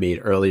I made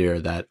earlier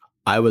that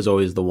I was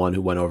always the one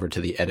who went over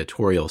to the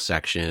editorial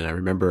section. I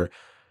remember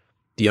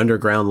The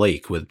Underground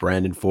Lake with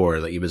Brandon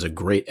Ford. Like, it was a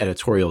great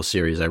editorial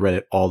series. I read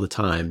it all the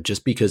time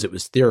just because it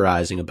was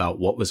theorizing about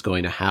what was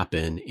going to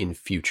happen in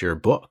future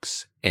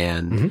books.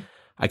 And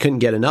I couldn't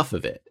get enough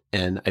of it.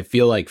 And I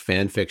feel like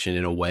fan fiction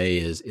in a way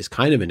is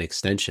kind of an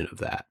extension of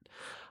that.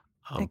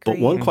 But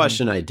one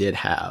question I did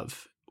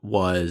have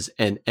was,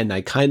 and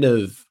I kind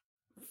of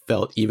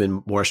felt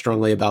even more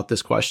strongly about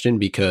this question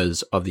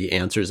because of the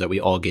answers that we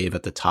all gave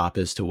at the top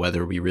as to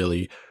whether we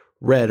really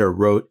read or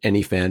wrote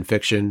any fan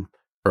fiction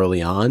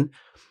early on.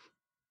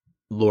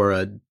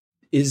 Laura,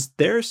 is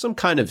there some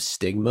kind of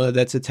stigma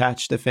that's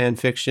attached to fan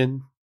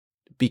fiction?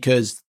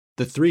 Because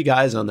the 3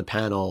 guys on the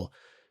panel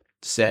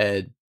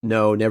said,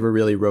 no, never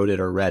really wrote it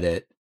or read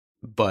it,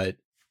 but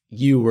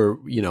you were,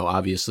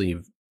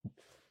 obviously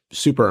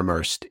super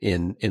immersed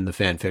in the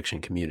fan fiction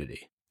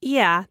community.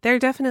 Yeah, there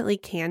definitely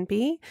can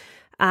be.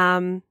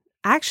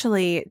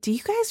 Actually, do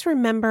you guys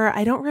remember,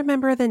 I don't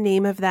remember the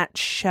name of that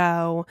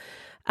show,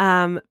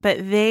 but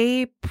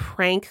they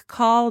prank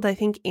called, I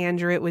think,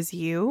 Andrew, it was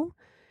you,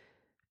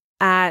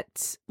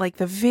 at like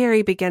the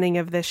very beginning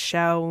of this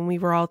show when we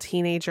were all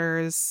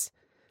teenagers.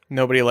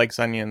 Nobody Likes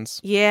Onions.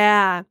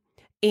 Yeah.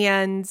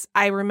 And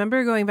I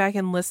remember going back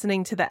and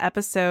listening to the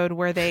episode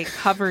where they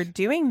covered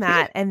doing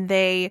that, and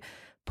they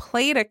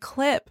played a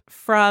clip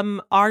from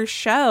our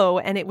show,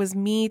 and it was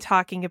me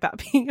talking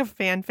about being a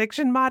fan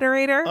fiction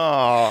moderator.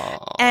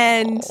 Aww.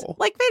 And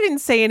like, they didn't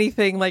say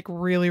anything like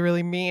really,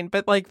 really mean,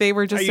 but like, they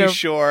were just Are you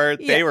sure?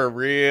 Yeah. They were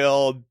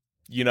real,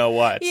 you know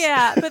what?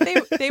 Yeah, but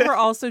they were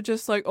also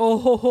just like,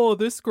 oh,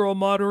 this girl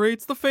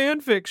moderates the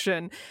fan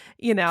fiction,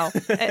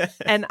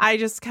 and I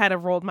just kind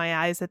of rolled my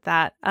eyes at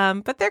that.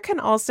 But there can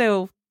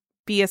also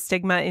be a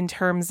stigma in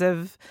terms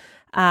of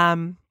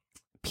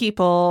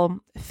people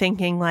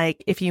thinking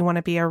like, if you want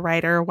to be a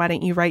writer, why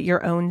don't you write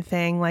your own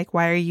thing? Like,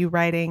 why are you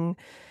writing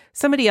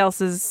somebody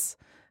else's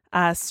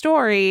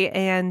story?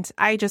 And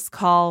I just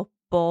call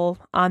bull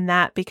on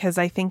that because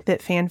I think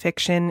that fan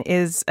fiction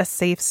is a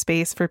safe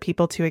space for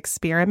people to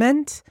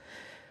experiment.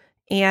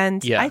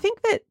 And I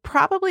think that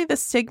probably the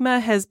stigma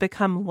has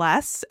become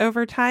less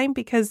over time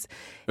because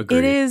it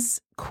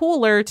is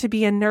cooler to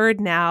be a nerd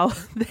now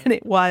than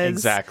it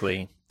was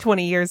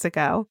 20 years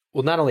ago.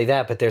 Well, not only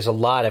that, but there's a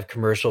lot of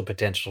commercial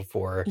potential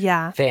for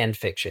fan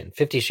fiction.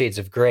 50 Shades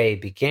of Grey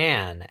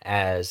began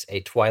as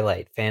a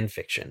Twilight fan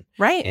fiction.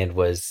 Right. And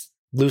was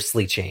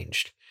loosely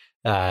changed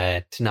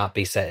to not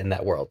be set in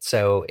that world.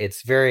 So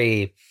it's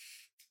very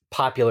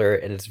popular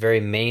and it's very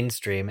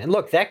mainstream. And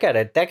look, that got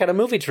a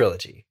movie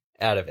trilogy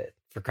out of it,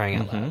 for crying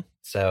out loud.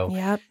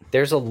 So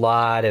there's a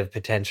lot of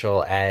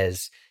potential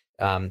as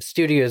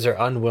studios are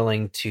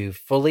unwilling to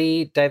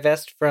fully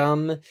divest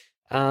from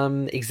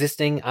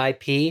existing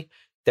IP.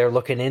 They're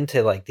looking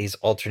into like these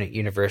alternate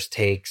universe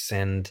takes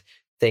and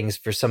things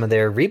for some of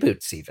their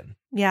reboots even.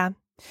 Yeah.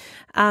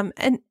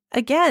 And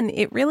again,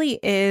 it really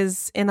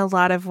is in a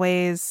lot of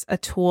ways a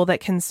tool that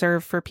can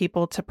serve for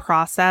people to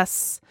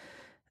process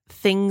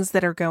things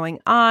that are going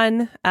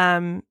on.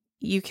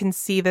 You can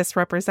see this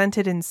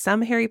represented in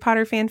some Harry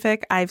Potter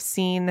fanfic. I've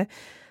seen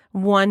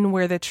one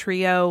where the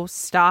trio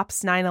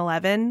stops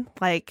 9/11.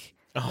 Like,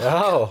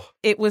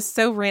 it was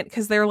so random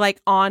because they're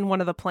like on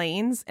one of the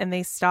planes and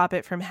they stop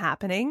it from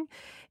happening.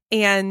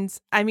 And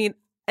I mean,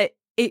 it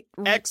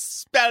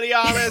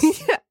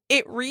Expelliarmus.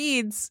 It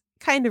reads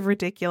kind of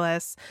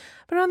ridiculous.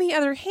 But on the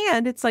other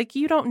hand, it's like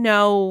you don't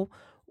know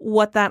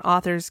what that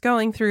author's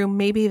going through.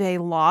 Maybe they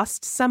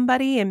lost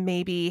somebody and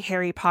maybe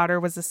Harry Potter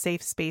was a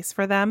safe space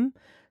for them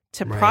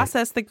to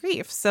process the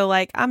grief. So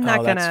like, I'm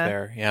not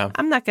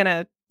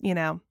gonna,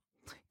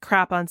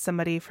 crap on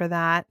somebody for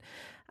that.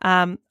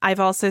 I've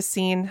also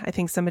seen, I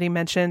think somebody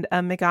mentioned a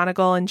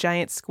McGonagall and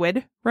giant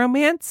squid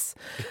romance.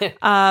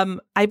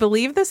 I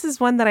believe this is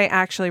one that I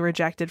actually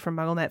rejected from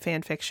MuggleNet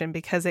fan fiction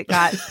because it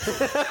got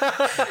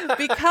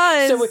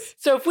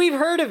so if we've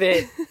heard of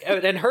it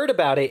and heard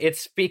about it,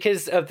 it's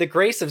because of the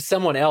grace of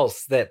someone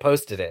else that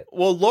posted it.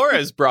 Well,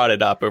 Laura's brought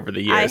it up over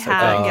the years. I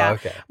have,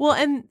 Okay. Well,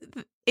 and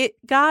it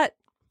got,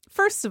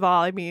 first of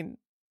all, I mean,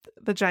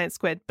 the giant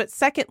squid, but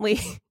secondly,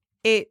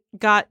 it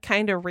got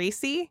kind of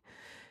racy.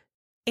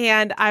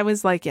 And I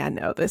was like, yeah,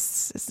 no,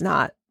 this is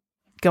not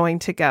going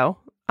to go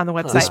on the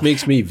website. This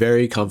makes me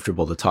very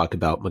comfortable to talk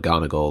about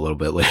McGonagall a little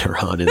bit later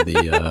on in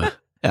the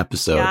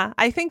episode. Yeah,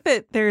 I think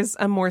that there's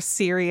a more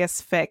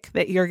serious fic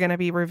that you're going to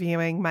be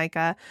reviewing,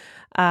 Micah.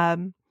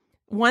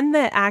 One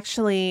that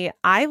actually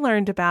I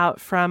learned about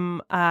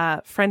from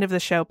a friend of the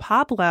show,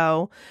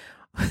 Pablo,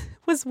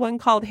 was one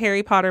called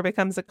Harry Potter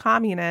Becomes a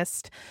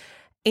Communist.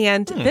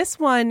 And this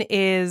one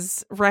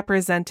is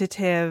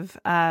representative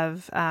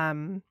of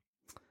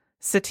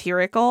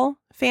satirical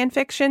fan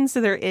fiction.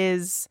 So there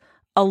is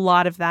a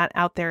lot of that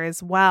out there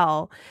as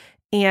well.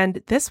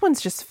 And this one's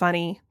just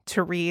funny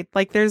to read.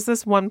 Like there's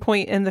this one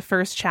point in the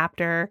first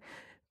chapter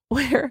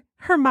where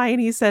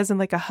Hermione says in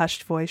like a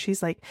hushed voice,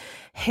 she's like,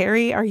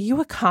 "Harry, are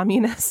you a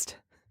communist?"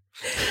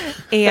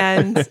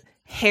 And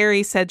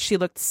Harry said she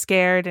looked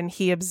scared, and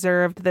he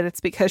observed that it's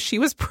because she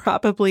was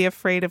probably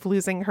afraid of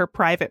losing her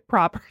private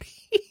property.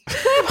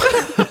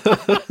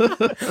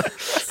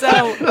 So,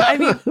 I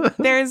mean,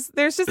 there's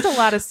just a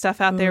lot of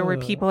stuff out there where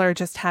people are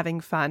just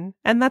having fun,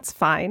 and that's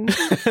fine.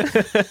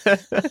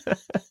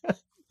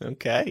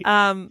 Okay.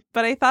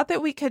 But I thought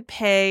that we could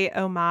pay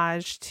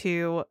homage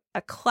to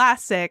a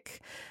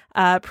classic,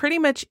 pretty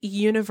much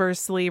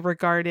universally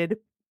regarded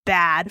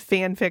bad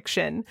fan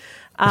fiction.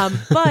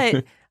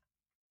 But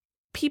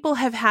people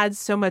have had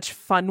so much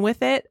fun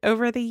with it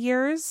over the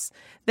years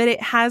that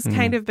it has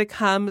kind of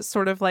become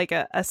sort of like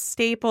a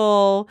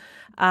staple,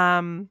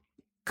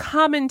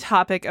 common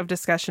topic of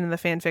discussion in the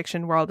fan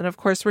fiction world. And of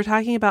course, we're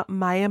talking about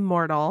My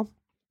Immortal.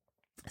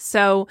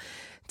 So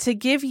to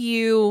give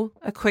you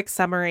a quick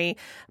summary,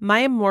 My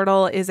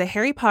Immortal is a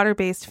Harry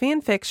Potter-based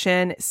fan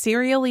fiction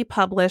serially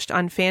published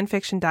on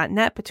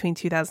fanfiction.net between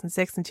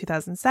 2006 and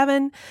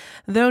 2007.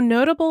 Though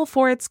notable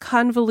for its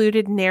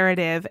convoluted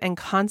narrative and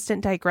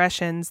constant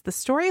digressions, the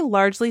story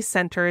largely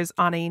centers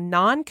on a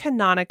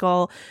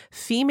non-canonical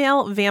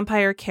female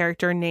vampire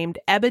character named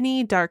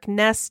Ebony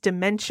Darkness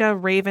Dementia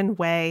Raven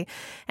Way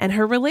and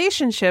her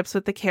relationships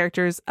with the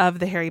characters of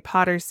the Harry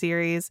Potter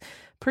series,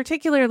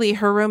 particularly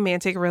her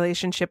romantic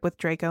relationship with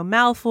Draco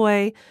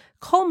Malfoy,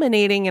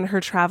 culminating in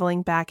her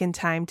traveling back in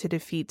time to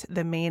defeat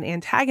the main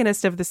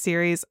antagonist of the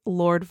series,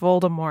 Lord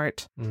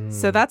Voldemort.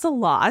 So that's a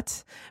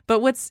lot.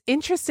 But what's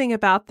interesting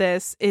about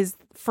this is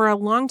for a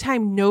long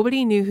time,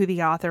 nobody knew who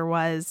the author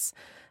was.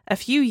 A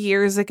few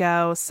years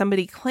ago,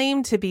 somebody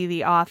claimed to be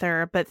the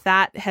author, but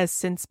that has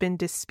since been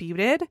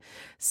disputed.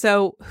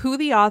 So who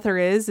the author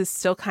is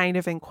still kind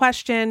of in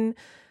question.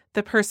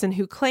 The person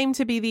who claimed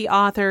to be the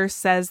author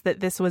says that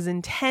this was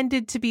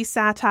intended to be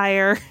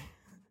satire.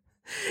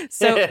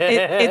 So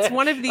it's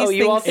one of these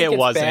things. All think it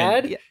wasn't.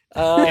 Bad?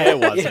 It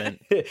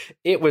wasn't.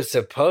 It was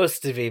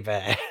supposed to be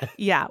bad.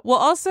 Yeah. Well,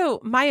 also,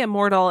 My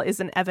Immortal is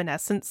an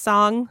Evanescence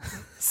song.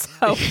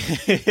 So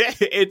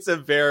it's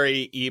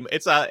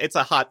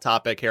a hot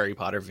topic Harry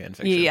Potter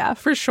fanfiction. Yeah,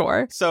 for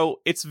sure.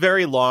 So it's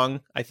very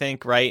long, I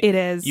think, right? It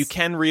is. You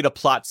can read a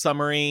plot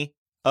summary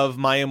of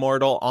My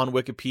Immortal on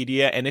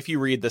Wikipedia, and if you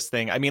read this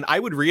thing, I mean, I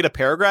would read a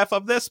paragraph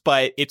of this,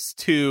 but it's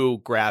too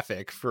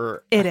graphic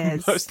for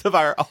most of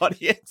our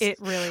audience. It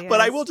really is. But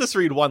I will just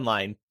read one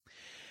line.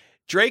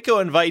 Draco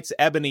invites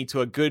Ebony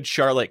to a Good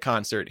Charlotte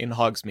concert in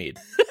Hogsmeade.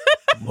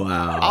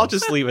 Wow. I'll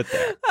just leave it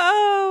there.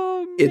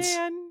 Oh,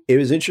 man. It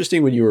was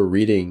interesting when you were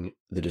reading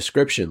the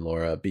description,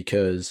 Laura,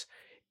 because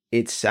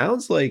it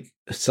sounds like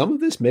some of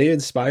this may have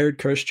inspired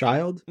Cursed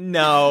Child.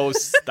 No,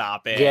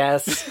 stop it.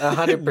 Yes,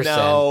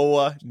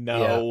 100%.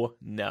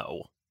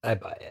 No. I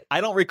buy it.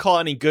 I don't recall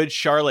any Good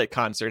Charlotte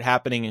concert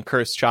happening in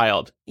Cursed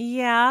Child.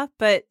 Yeah,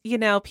 but,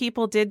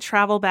 people did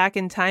travel back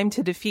in time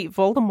to defeat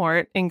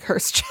Voldemort in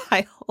Cursed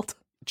Child.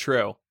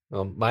 True.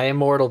 Well, My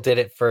Immortal did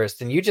it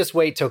first, and you just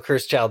wait till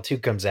Cursed Child 2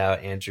 comes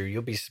out, Andrew.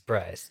 You'll be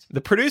surprised. The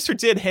producer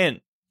did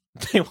hint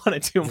they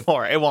want to do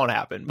more. It won't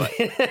happen, but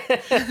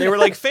they were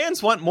like,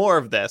 fans want more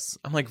of this.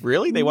 I'm like,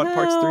 really? They want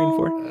parts 3 and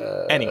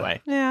 4?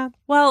 Anyway. Yeah.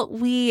 Well,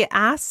 we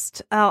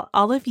asked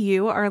all of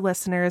you, our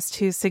listeners,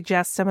 to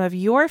suggest some of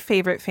your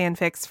favorite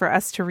fanfics for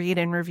us to read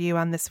and review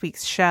on this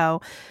week's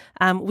show.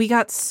 We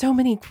got so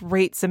many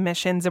great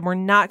submissions, and we're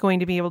not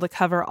going to be able to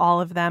cover all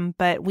of them,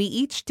 but we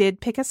each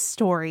did pick a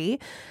story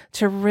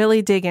to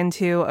really dig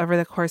into over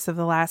the course of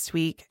the last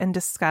week and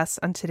discuss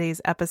on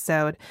today's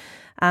episode.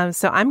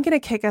 So I'm going to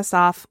kick us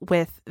off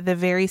with The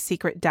Very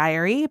Secret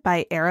Diary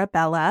by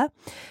Arabella.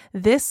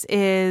 This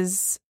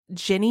is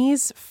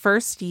Ginny's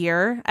first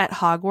year at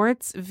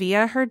Hogwarts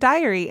via her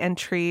diary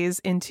entries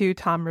into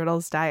Tom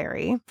Riddle's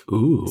diary.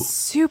 Ooh.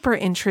 Super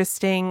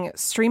interesting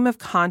stream of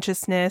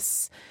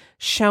consciousness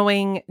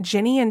showing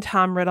Ginny and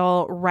Tom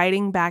Riddle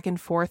writing back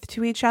and forth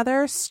to each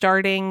other,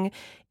 starting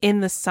in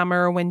the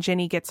summer when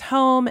Ginny gets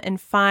home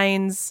and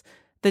finds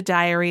the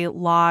diary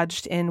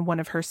lodged in one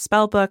of her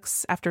spell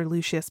books after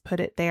Lucius put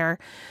it there.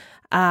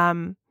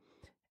 And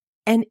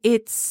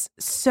it's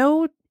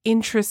so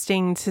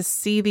interesting to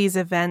see these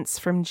events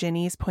from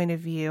Ginny's point of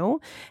view.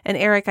 And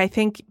Eric, I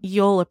think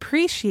you'll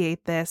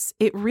appreciate this.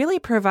 It really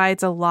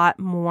provides a lot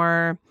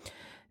more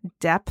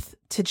depth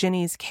to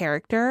Ginny's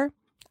character,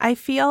 I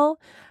feel.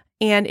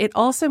 And it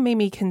also made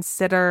me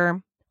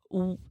consider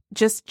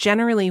just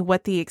generally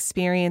what the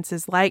experience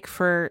is like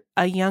for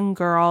a young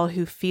girl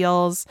who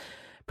feels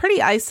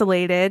pretty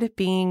isolated,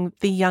 being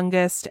the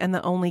youngest and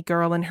the only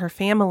girl in her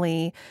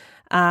family,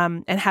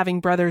 and having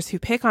brothers who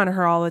pick on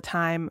her all the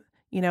time,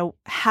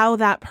 how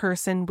that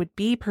person would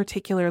be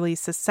particularly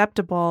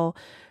susceptible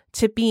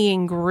to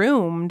being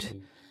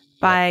groomed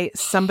by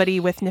somebody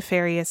with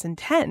nefarious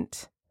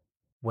intent.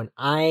 When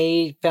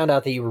I found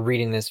out that you were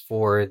reading this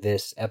for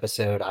this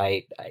episode,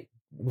 I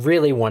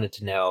really wanted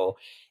to know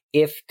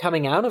if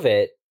coming out of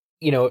it,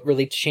 it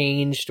really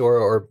changed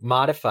or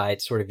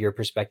modified sort of your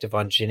perspective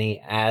on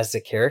Ginny as a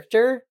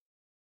character.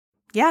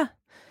 Yeah,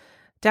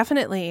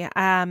 definitely.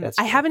 I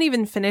haven't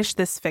even finished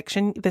this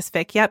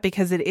fic yet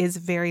because it is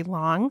very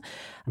long.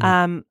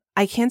 Mm-hmm.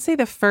 I can say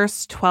the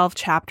first 12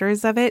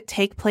 chapters of it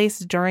take place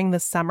during the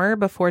summer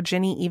before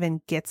Ginny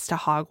even gets to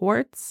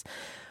Hogwarts.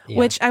 Yeah.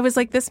 Which I was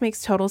like, this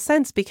makes total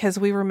sense because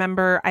we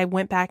remember I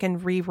went back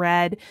and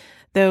reread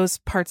those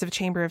parts of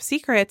Chamber of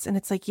Secrets. And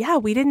it's like, yeah,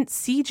 we didn't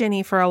see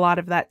Ginny for a lot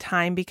of that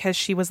time because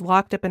she was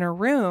locked up in her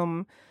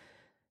room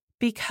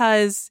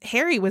because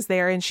Harry was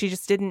there and she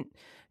just didn't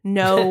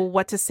know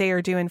what to say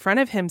or do in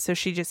front of him. So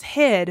she just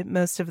hid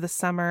most of the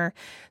summer.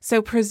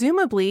 So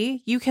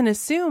presumably you can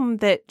assume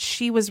that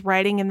she was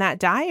writing in that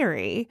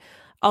diary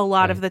a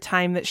lot of the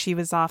time that she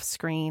was off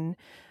screen.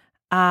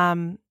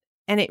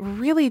 And it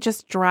really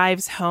just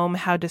drives home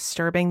how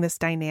disturbing this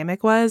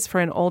dynamic was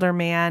for an older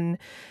man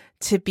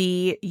to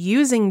be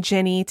using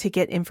Ginny to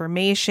get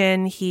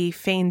information. He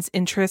feigns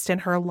interest in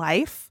her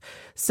life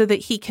so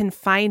that he can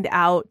find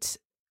out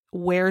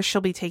where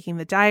she'll be taking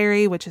the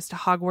diary, which is to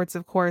Hogwarts,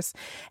 of course,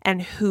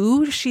 and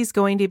who she's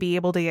going to be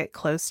able to get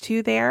close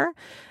to there.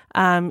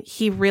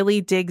 He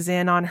really digs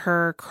in on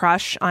her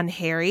crush on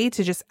Harry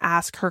to just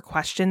ask her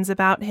questions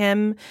about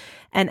him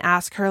and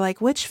ask her, like,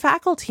 which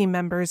faculty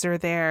members are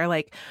there?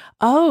 Like,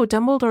 oh,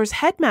 Dumbledore's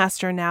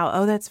headmaster now.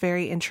 Oh, that's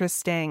very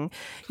interesting.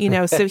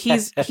 So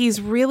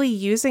he's really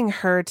using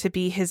her to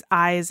be his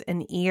eyes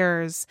and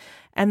ears.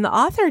 And the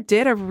author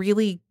did a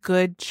really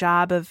good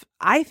job of,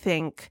 I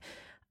think,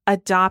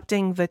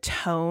 adopting the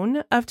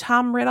tone of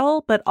Tom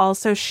Riddle, but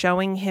also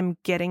showing him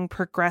getting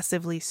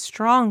progressively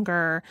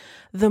stronger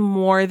the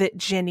more that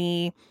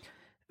Ginny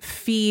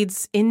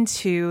feeds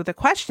into the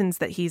questions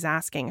that he's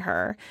asking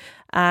her.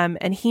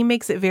 And he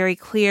makes it very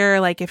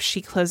clear, like if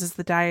she closes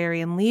the diary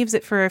and leaves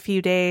it for a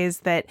few days,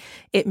 that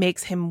it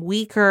makes him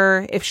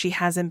weaker if she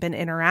hasn't been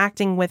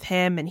interacting with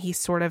him. And he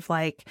sort of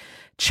like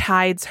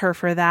chides her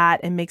for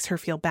that and makes her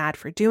feel bad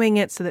for doing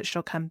it so that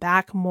she'll come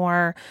back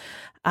more.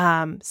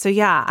 So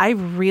yeah, I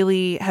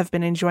really have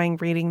been enjoying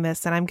reading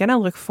this and I'm going to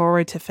look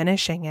forward to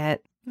finishing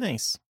it.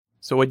 Nice.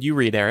 So what'd you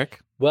read, Eric?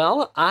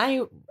 Well,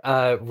 I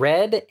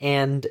read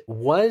and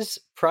was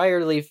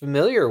priorly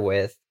familiar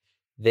with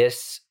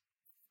this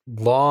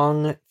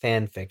long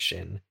fan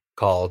fiction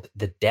called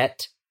The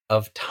Debt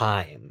of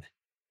Time.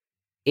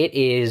 It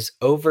is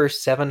over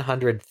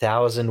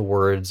 700,000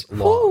 words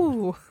long,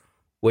 Ooh.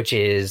 which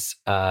is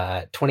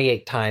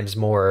 28 times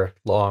more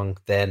long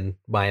than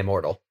My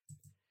Immortal.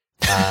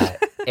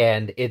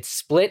 And it's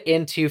split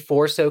into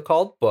 4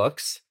 so-called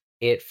books.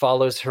 It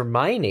follows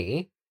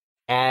Hermione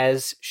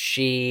as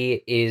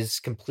she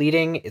is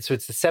completing, so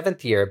it's the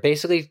 7th year. It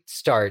basically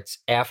starts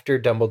after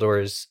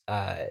Dumbledore's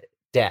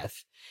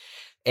death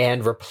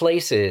and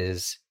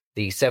replaces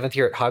the 7th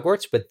year at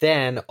Hogwarts, but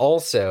then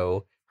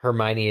also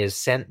Hermione is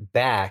sent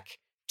back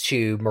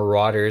to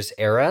Marauders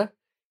era,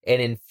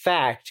 and in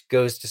fact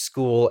goes to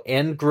school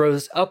and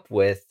grows up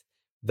with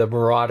the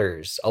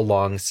Marauders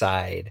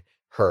alongside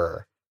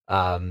her.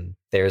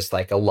 There's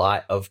like a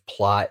lot of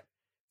plot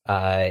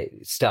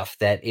stuff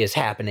that is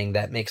happening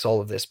that makes all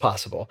of this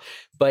possible,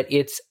 but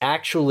it's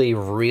actually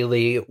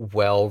really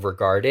well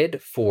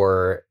regarded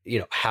for, you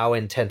know, how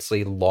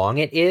intensely long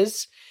it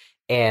is.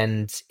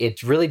 And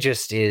it really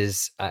just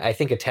is, I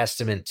think, a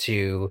testament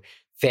to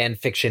fan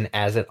fiction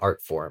as an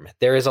art form.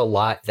 There is a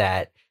lot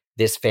that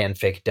this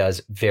fanfic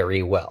does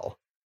very well.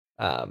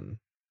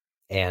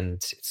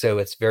 And so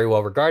it's very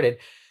well regarded.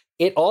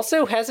 It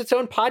also has its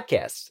own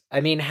podcast.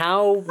 I mean,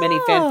 how many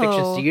fan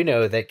fictions do you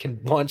know that can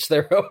launch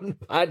their own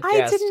podcast?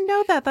 I didn't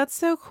know that. That's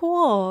so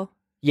cool.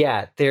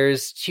 Yeah,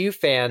 there's 2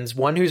 fans,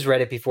 one who's read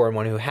it before and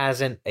one who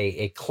hasn't,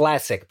 a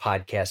classic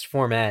podcast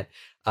format.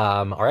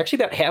 Are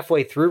actually about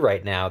halfway through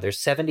right now. There's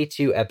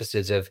 72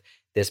 episodes of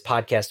this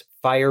podcast,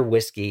 Fire,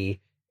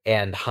 Whiskey,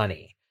 and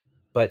Honey.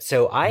 But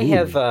so I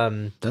have...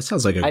 that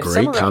sounds like a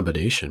great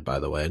combination, by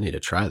the way. I need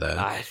to try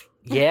that.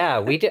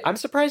 Yeah, we did. I'm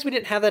surprised we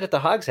didn't have that at the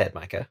Hogshead,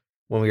 Micah,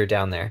 when we were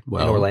down there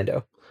in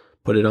Orlando.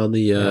 Put it on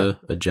the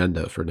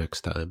agenda for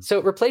next time. So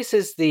it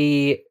replaces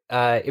their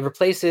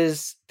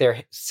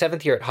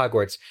 7th year at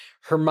Hogwarts.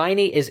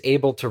 Hermione is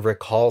able to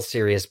recall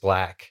Sirius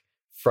Black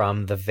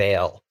from the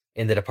Veil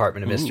in the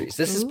Department of Mysteries.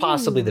 This is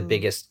possibly the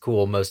biggest,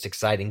 cool, most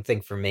exciting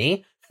thing for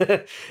me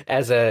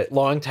as a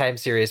longtime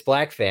Sirius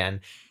Black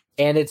fan.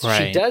 And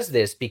she does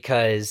this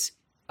because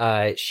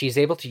she's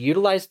able to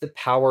utilize the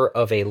power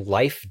of a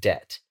life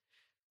debt.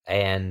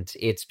 And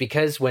it's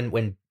because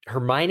when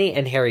Hermione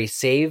and Harry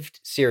saved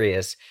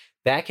Sirius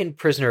back in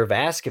Prisoner of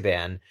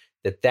Azkaban,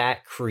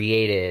 that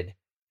created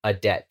a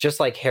debt,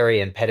 just like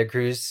Harry and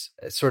Pettigrew's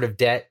sort of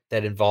debt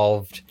that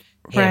involved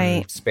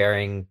him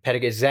sparing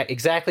Pettigrew.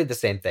 Exactly the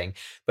same thing.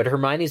 But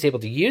Hermione is able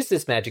to use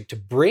this magic to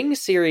bring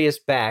Sirius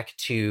back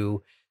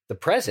to the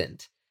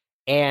present.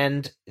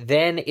 And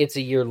then it's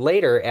a year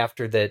later,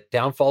 after the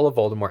downfall of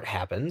Voldemort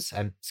happens.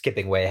 I'm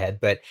skipping way ahead,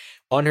 but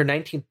on her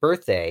 19th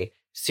birthday,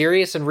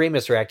 Sirius and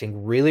Remus are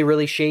acting really,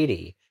 really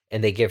shady,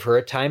 and they give her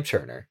a time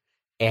turner.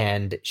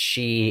 And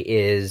she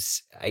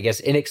is, I guess,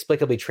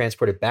 inexplicably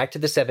transported back to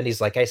the 70s,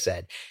 like I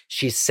said.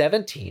 She's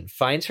 17,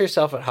 finds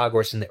herself at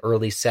Hogwarts in the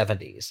early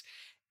 70s,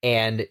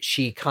 and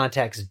she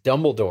contacts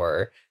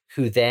Dumbledore,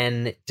 who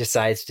then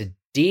decides to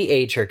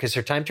de-age her because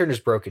her time turner's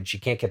broken. She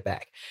can't get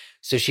back.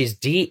 So she's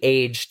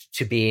de-aged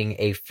to being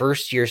a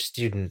first-year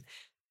student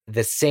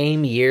the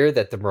same year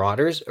that the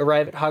Marauders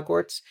arrive at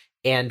Hogwarts.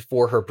 And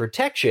for her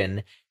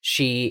protection,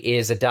 she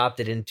is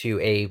adopted into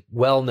a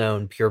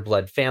well-known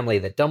pureblood family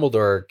that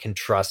Dumbledore can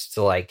trust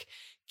to, like,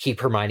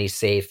 keep Hermione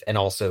safe and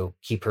also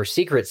keep her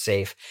secret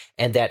safe.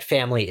 And that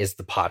family is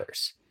the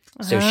Potters.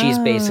 So she's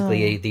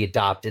basically the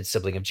adopted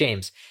sibling of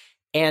James.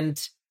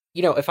 And,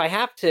 you know, if I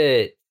have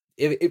to,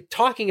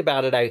 talking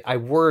about it, I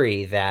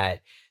worry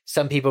that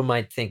some people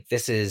might think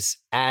this is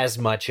as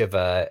much of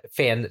a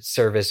fan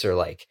service or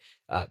like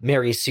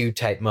Mary Sue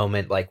type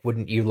moment. Like,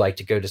 wouldn't you like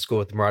to go to school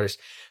with the Marauders?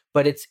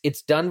 But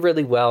it's done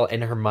really well,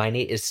 and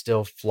Hermione is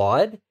still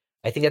flawed.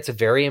 I think that's a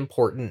very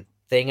important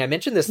thing. I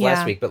mentioned this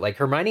last week, but like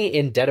Hermione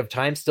in Debt of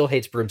Time still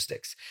hates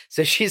broomsticks.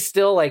 So she's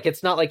still like,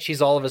 it's not like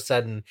she's all of a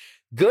sudden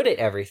good at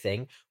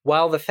everything,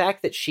 while the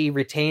fact that she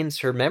retains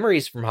her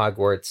memories from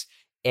Hogwarts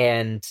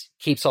and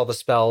keeps all the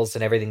spells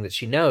and everything that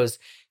she knows,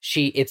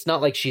 it's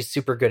not like she's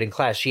super good in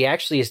class. She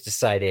actually has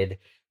decided,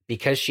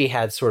 because she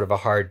had sort of a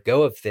hard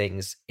go of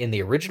things in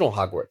the original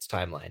Hogwarts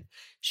timeline,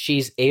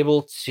 she's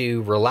able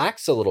to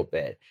relax a little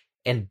bit.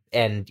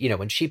 And you know,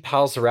 when she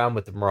pals around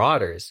with the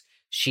Marauders,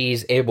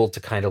 she's able to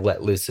kind of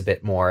let loose a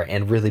bit more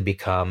and really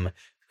become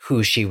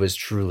who she was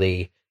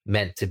truly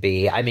meant to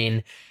be. I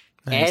mean,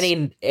 nice.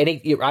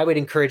 I would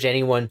encourage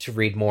anyone to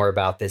read more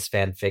about this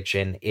fan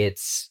fiction.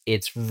 It's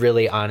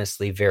really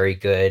honestly very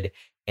good,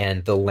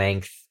 and the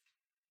length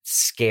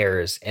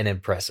scares and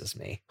impresses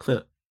me.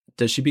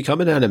 Does she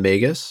become an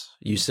animagus?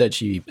 You said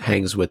she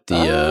hangs with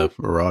the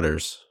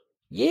Marauders.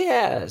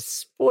 Yeah,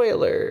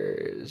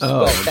 spoilers.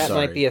 But that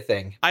might be a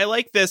thing. I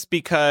like this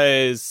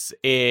because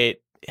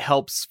it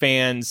helps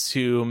fans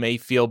who may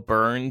feel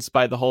burned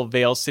by the whole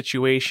Veil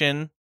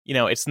situation.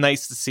 it's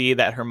nice to see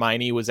that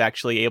Hermione was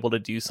actually able to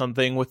do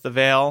something with the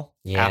veil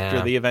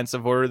after the events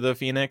of Order of the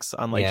Phoenix,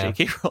 unlike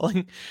J.K.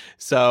 Rowling.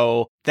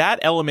 So that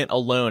element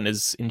alone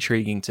is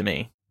intriguing to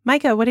me.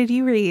 Micah, what did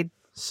you read?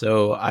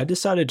 So I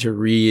decided to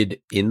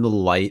read In the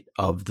Light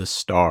of the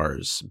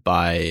Stars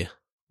by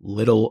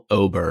Little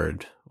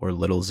O-Bird or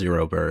Little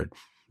Zero Bird.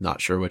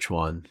 Not sure which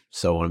one.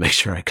 So I want to make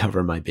sure I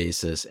cover my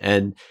bases.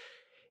 And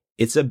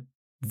it's a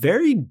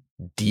very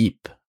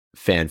deep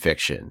fan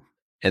fiction.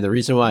 And the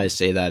reason why I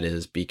say that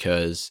is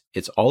because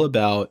it's all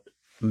about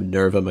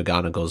Minerva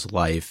McGonagall's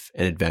life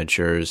and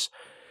adventures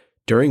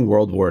during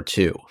World War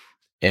II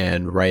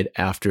and right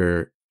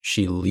after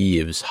she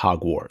leaves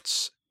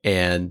Hogwarts.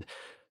 And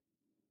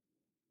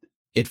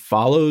it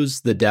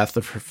follows the death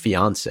of her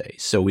fiance.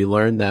 So we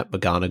learn that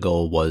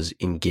McGonagall was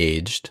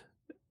engaged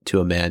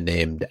to a man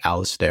named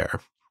Alistair.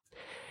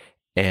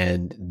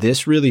 And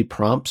this really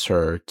prompts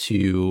her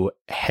to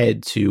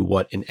head to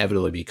what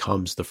inevitably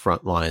becomes the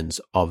front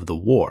lines of the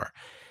war.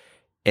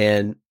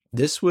 And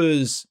this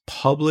was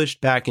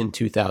published back in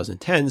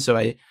 2010. So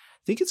I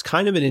think it's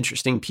kind of an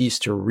interesting piece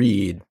to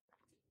read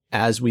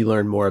as we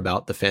learn more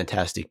about the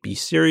Fantastic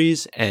Beasts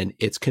series and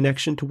its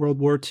connection to World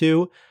War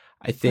II.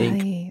 I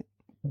think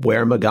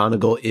where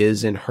McGonagall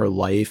is in her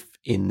life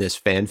in this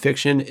fan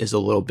fiction is a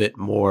little bit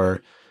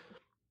more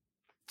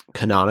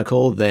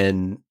canonical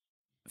than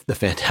the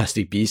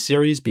Fantastic Beasts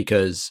series,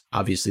 because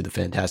obviously the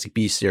Fantastic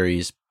Beasts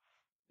series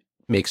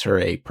makes her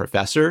a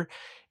professor.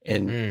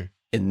 And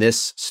in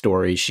this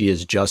story, she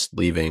is just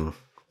leaving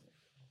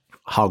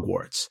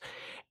Hogwarts.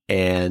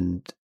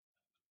 And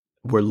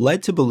we're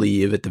led to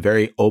believe at the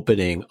very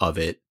opening of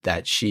it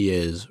that she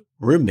is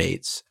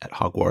roommates at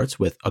Hogwarts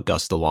with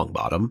Augusta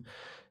Longbottom.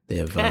 They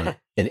have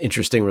an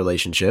interesting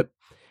relationship.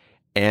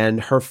 And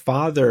her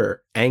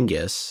father,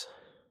 Angus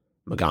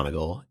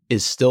McGonagall,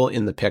 is still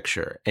in the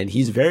picture. And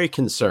he's very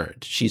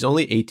concerned. She's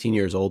only 18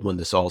 years old when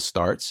this all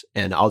starts.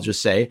 And I'll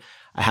just say,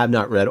 I have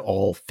not read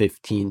all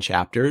 15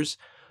 chapters,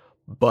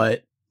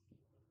 but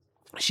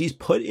she's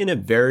put in a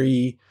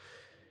very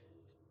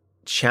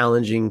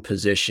challenging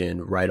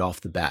position right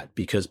off the bat,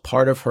 because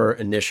part of her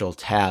initial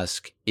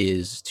task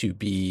is to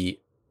be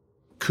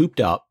cooped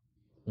up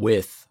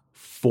with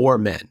 4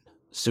 men.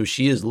 So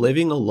she is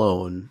living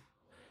alone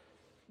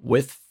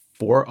with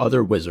 4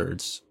 other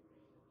wizards,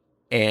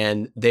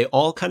 and they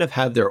all kind of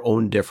have their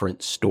own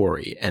different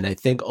story. And I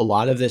think a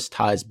lot of this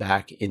ties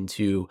back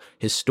into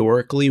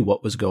historically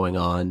what was going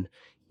on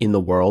in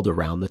the world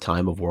around the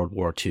time of World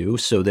War II.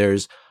 So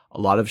there's a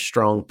lot of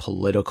strong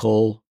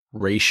political,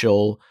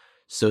 racial,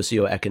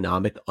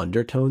 socioeconomic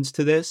undertones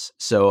to this.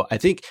 So I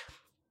think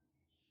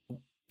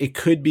it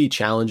could be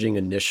challenging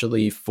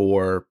initially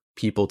for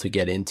people to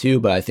get into,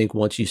 but I think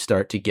once you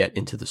start to get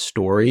into the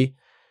story,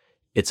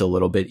 it's a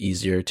little bit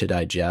easier to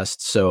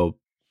digest. So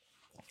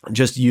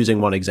just using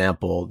one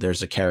example,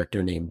 there's a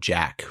character named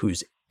Jack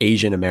who's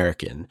Asian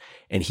American,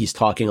 and he's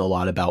talking a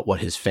lot about what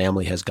his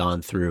family has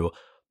gone through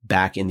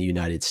back in the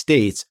United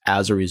States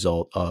as a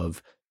result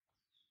of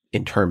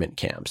internment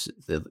camps.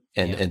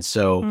 And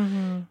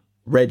so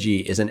Reggie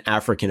is an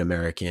African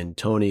American,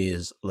 Tony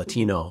is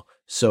Latino.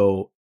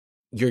 So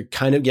you're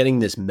kind of getting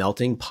this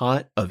melting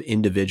pot of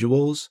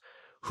individuals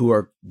who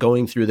are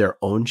going through their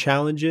own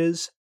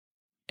challenges.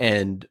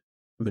 And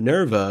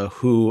Minerva,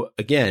 who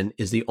again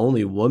is the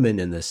only woman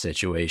in this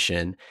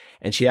situation,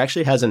 and she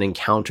actually has an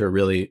encounter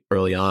really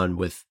early on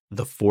with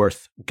the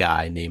 4th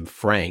guy named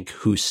Frank,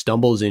 who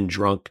stumbles in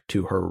drunk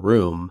to her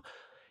room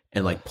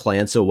and like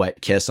plants a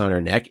wet kiss on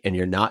her neck, and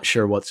you're not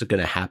sure what's going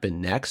to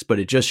happen next, but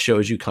it just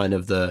shows you kind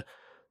of the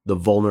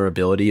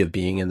vulnerability of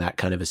being in that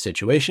kind of a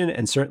situation,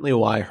 and certainly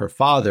why her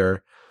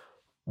father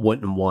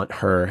wouldn't want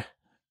her,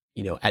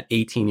 at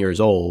 18 years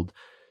old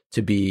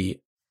to be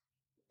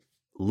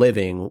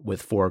living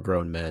with 4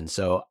 grown men.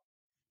 So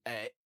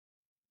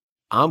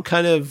I'm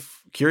kind of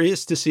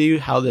curious to see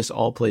how this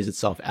all plays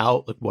itself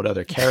out, like what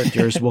other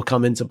characters will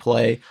come into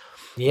play.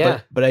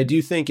 Yeah. But I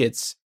do think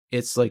it's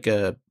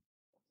a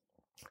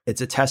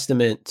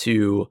testament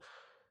to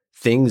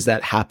things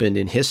that happened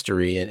in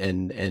history,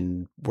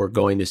 and we're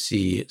going to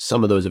see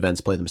some of those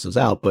events play themselves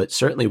out. But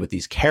certainly with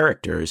these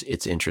characters,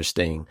 it's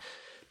interesting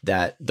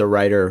that the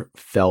writer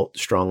felt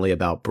strongly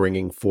about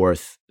bringing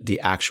forth the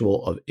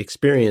actual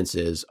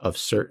experiences of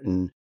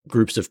certain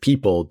groups of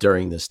people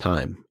during this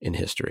time in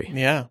history.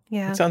 Yeah.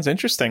 It sounds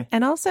interesting.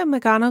 And also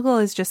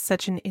McGonagall is just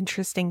such an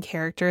interesting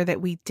character that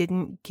we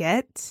didn't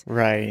get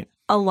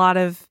a lot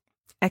of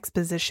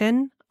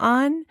exposition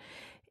on.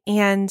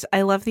 And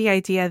I love the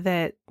idea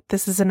that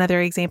this is another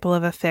example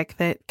of a fic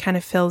that kind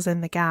of fills in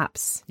the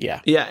gaps.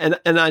 Yeah. Yeah.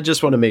 And I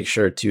just want to make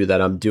sure too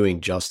that I'm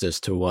doing justice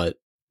to what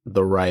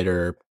the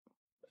writer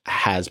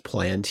has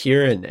planned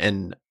here.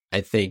 And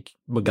I think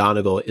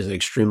McGonagall is an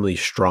extremely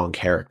strong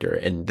character,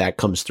 and that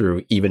comes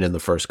through even in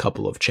the first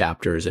couple of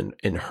chapters, and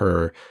in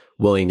her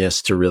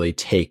willingness to really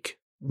take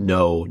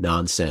no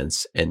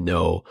nonsense and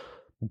no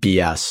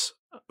BS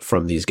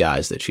from these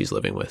guys that she's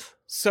living with.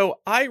 So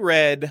I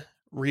read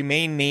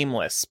Remain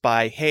Nameless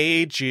by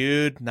Hey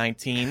Jude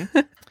 19.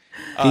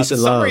 Peace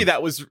and love.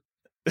 That was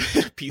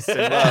Peace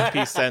and love,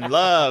 peace and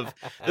love.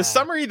 The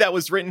summary that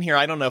was written here,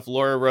 I don't know if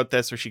Laura wrote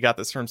this or she got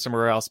this from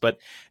somewhere else, but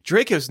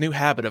Draco's new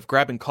habit of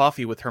grabbing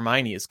coffee with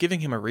Hermione is giving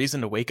him a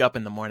reason to wake up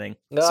in the morning.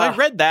 So I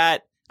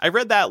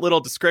read that little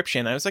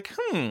description. I was like,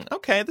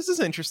 okay, this is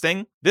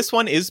interesting. This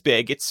one is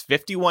big. It's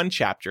 51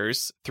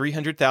 chapters,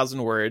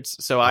 300,000 words.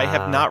 So I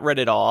have not read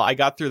it all. I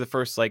got through the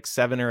first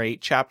 7 or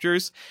 8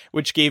 chapters,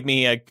 which gave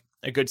me a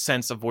good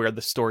sense of where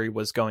the story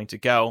was going to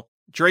go.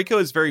 Draco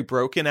is very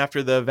broken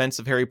after the events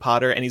of Harry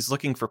Potter, and he's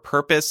looking for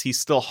purpose. He's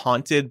still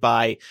haunted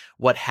by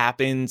what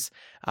happened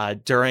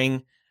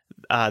during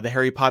the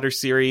Harry Potter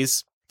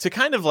series. To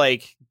kind of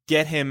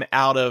get him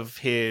out of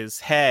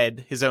his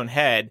own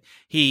head,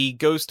 he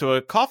goes to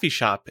a coffee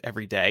shop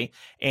every day,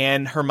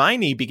 and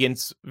Hermione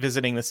begins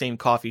visiting the same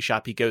coffee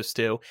shop he goes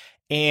to.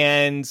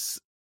 And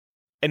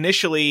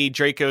initially,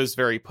 Draco's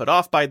very put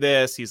off by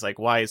this. He's like,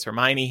 why is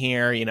Hermione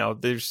here?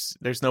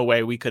 There's no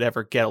way we could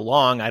ever get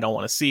along. I don't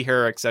want to see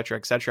her, etc.,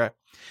 etc.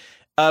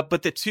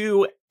 But the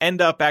two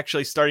end up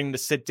actually starting to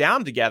sit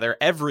down together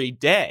every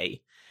day,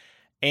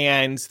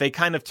 and they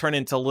kind of turn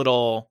into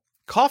little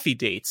coffee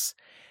dates.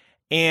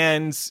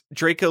 And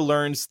Draco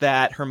learns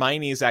that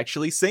Hermione is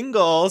actually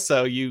single,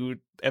 so you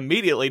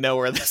immediately know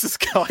where this is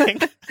going.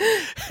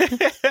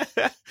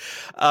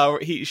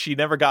 She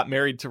never got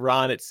married to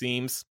Ron, it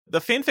seems. The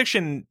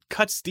fanfiction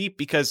cuts deep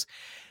because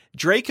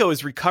Draco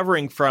is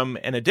recovering from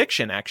an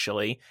addiction,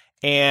 actually.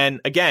 And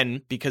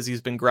again, because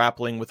he's been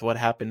grappling with what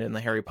happened in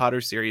the Harry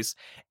Potter series.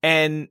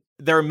 And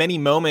there are many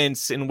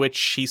moments in which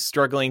he's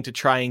struggling to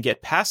try and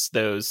get past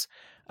those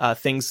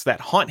things that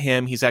haunt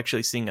him. He's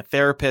actually seeing a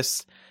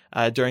therapist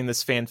during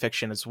this fan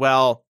fiction as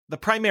well. The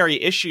primary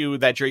issue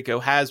that Draco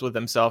has with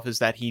himself is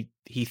that he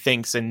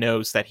thinks and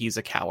knows that he's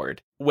a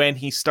coward. When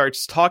he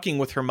starts talking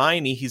with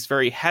Hermione, he's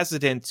very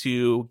hesitant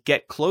to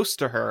get close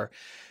to her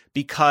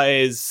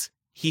because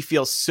he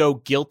feels so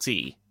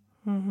guilty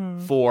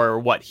for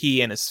what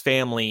he and his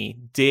family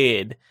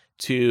did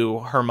to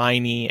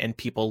Hermione and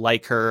people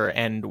like her,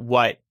 and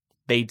what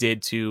they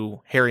did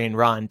to Harry and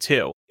Ron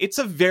too. It's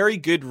a very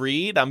good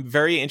read. I'm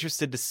very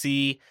interested to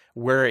see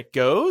where it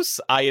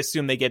goes. I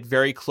assume they get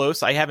very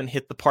close. I haven't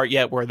hit the part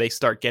yet where they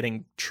start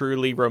getting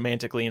truly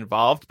romantically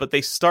involved, but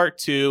they start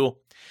to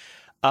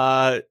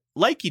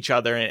like each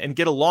other and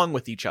get along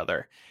with each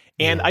other.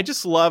 And I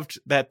just loved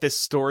that this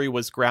story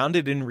was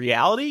grounded in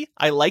reality.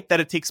 I like that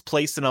it takes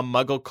place in a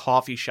Muggle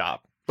coffee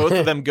shop. Both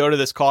of them go to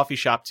this coffee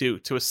shop to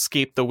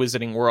escape the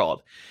wizarding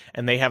world,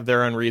 and they have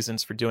their own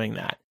reasons for doing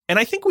that. And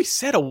I think we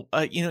said,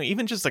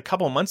 even just a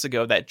couple months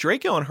ago, that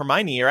Draco and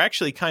Hermione are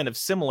actually kind of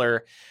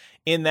similar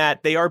in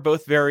that they are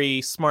both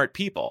very smart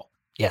people.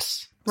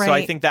 Yes. Right. So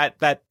I think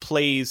that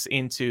plays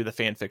into the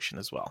fan fiction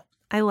as well.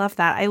 I love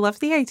that. I love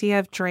the idea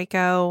of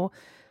Draco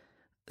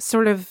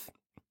sort of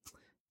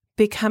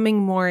becoming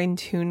more in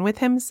tune with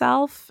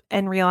himself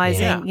and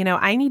realizing,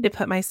 I need to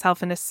put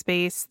myself in a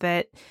space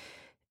that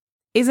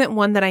isn't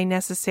one that I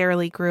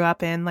necessarily grew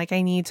up in.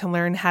 I need to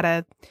learn how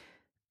to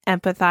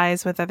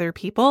empathize with other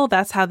people.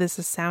 That's how this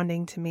is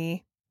sounding to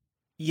me.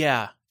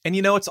 Yeah. And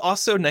it's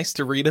also nice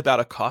to read about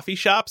a coffee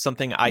shop,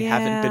 something I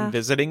haven't been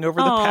visiting over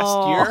the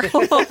past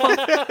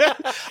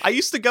year. I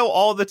used to go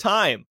all the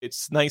time.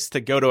 It's nice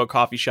to go to a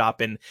coffee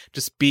shop and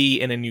just be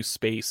in a new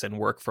space and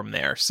work from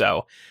there.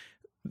 So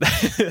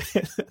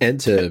and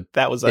to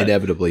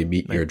inevitably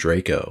meet your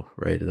Draco,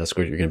 right? That's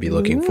what you're going to be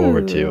looking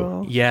forward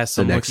to. Yes,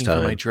 I'm looking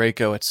for my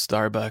Draco at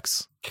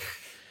Starbucks.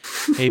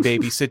 Hey,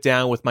 baby, sit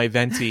down with my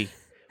venti.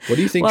 What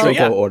do you think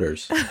Draco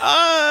orders?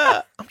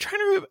 I'm trying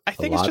to remember. I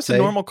think it's just a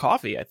normal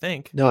coffee, I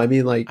think. No, I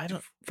mean,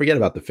 forget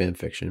about the fan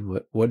fiction.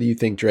 What do you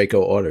think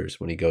Draco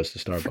orders when he goes to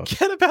Starbucks?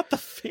 Forget about the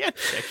fan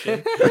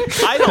fiction.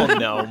 I don't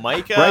know,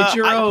 Micah. Write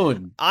your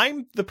own.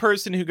 I'm the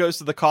person who goes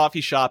to the coffee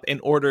shop and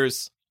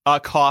orders a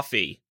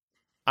coffee.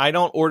 I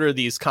don't order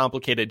these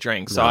complicated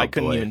drinks, so I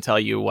couldn't even tell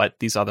you what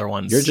these other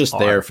ones are. You're just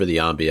there for the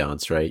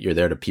ambiance, right? You're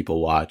there to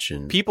people watch.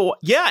 And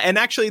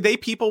actually they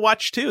people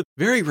watch too.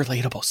 Very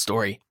relatable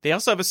story. They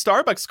also have a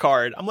Starbucks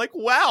card. I'm like,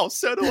 wow,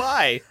 so do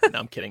I. No,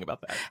 I'm kidding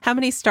about that. How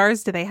many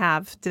stars do they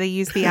have? Do they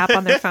use the app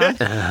on their phone?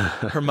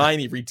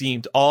 Hermione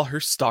redeemed all her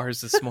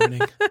stars this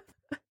morning.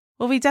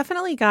 Well, we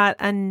definitely got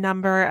a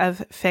number of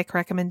fic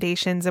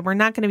recommendations, and we're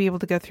not going to be able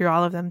to go through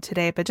all of them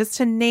today, but just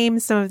to name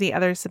some of the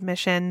other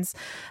submissions.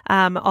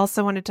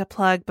 Also wanted to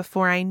plug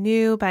Before I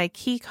Knew by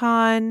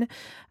KeyCon.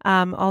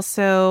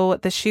 Also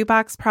The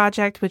Shoebox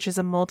Project, which is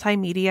a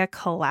multimedia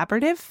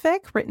collaborative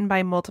fic written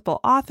by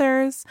multiple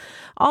authors.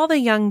 All the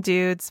Young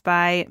Dudes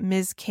by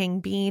Ms. King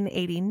Bean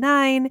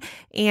 89,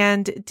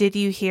 and Did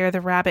You Hear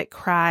the Rabbit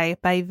Cry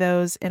by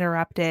Those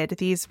Interrupted.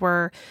 These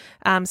were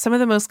some of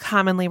the most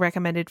commonly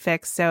recommended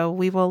fics, so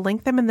we will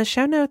link them in the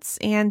show notes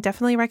and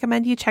definitely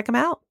recommend you check them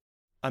out.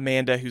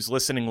 Amanda, who's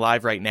listening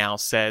live right now,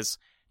 says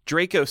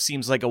Draco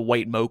seems like a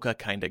white mocha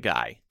kind of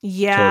guy.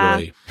 Yeah,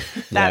 totally.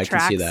 I can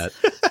see that.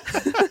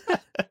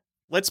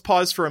 Let's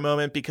pause for a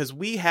moment because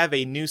we have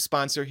a new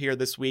sponsor here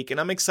this week, and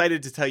I'm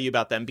excited to tell you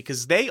about them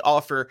because they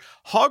offer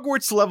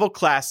Hogwarts level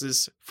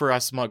classes for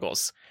us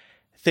Muggles.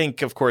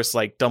 Think, of course,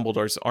 like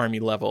Dumbledore's Army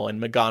level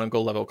and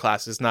McGonagall level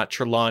classes, not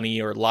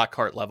Trelawney or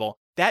Lockhart level.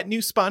 That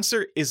new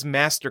sponsor is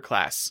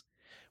Masterclass.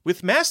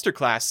 With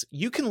Masterclass,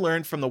 you can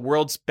learn from the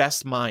world's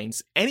best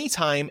minds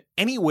anytime,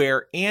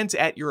 anywhere, and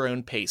at your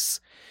own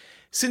pace.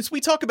 Since we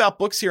talk about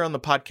books here on the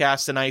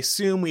podcast, and I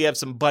assume we have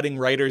some budding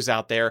writers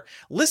out there,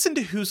 listen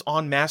to who's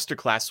on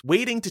Masterclass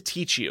waiting to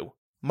teach you.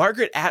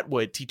 Margaret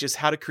Atwood teaches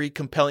how to create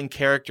compelling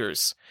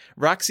characters.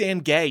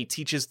 Roxane Gay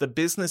teaches the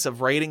business of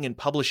writing and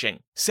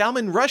publishing.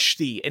 Salman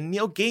Rushdie and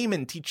Neil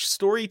Gaiman teach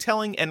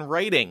storytelling and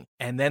writing.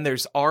 And then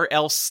there's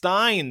R.L.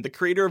 Stine, the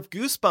creator of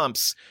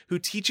Goosebumps, who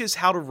teaches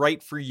how to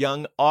write for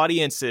young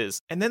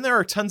audiences. And then there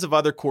are tons of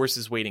other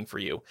courses waiting for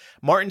you.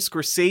 Martin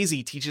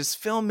Scorsese teaches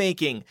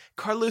filmmaking.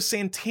 Carlos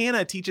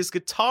Santana teaches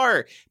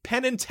guitar.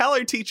 Penn and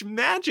Teller teach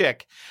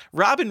magic.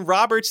 Robin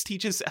Roberts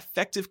teaches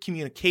effective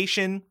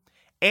communication.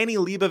 Annie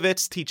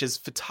Leibovitz teaches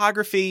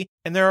photography,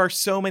 and there are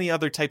so many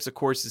other types of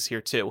courses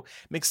here too.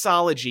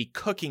 Mixology,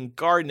 cooking,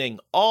 gardening,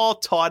 all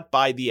taught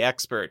by the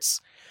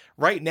experts.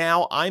 Right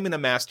now, I'm in a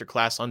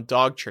masterclass on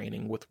dog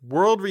training with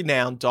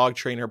world-renowned dog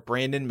trainer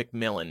Brandon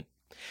McMillan.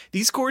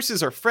 These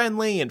courses are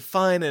friendly and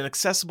fun and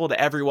accessible to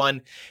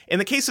everyone. In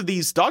the case of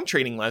these dog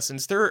training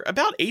lessons, they're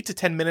about 8 to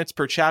 10 minutes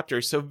per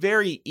chapter, so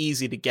very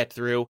easy to get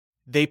through.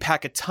 They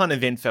pack a ton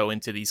of info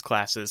into these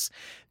classes.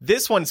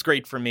 This one's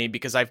great for me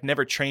because I've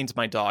never trained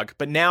my dog,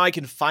 but now I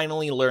can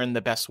finally learn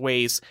the best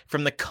ways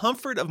from the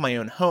comfort of my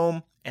own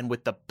home and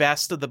with the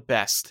best of the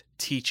best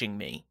teaching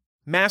me.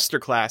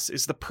 Masterclass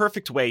is the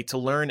perfect way to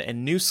learn a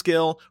new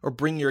skill or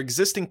bring your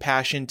existing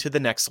passion to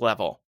the next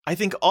level. I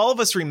think all of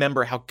us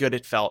remember how good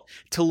it felt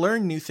to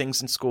learn new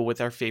things in school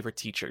with our favorite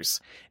teachers.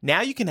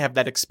 Now you can have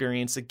that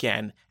experience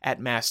again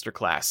at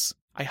Masterclass.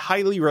 I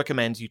highly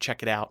recommend you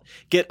check it out.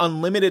 Get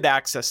unlimited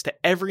access to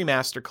every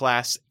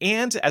masterclass,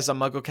 and as a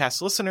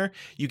MuggleCast listener,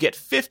 you get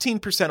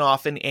 15%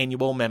 off an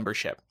annual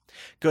membership.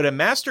 Go to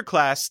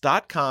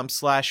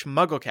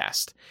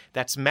masterclass.com/MuggleCast.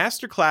 That's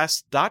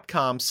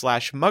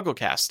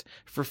masterclass.com/MuggleCast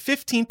for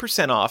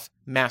 15% off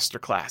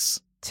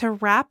Masterclass. To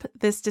wrap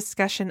this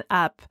discussion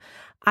up,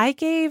 I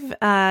gave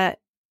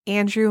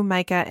Andrew,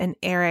 Micah, and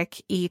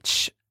Eric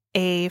each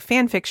a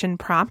fanfiction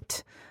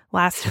prompt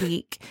last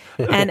week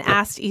and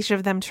asked each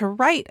of them to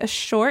write a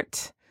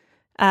short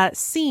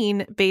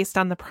scene based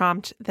on the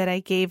prompt that I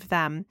gave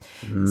them.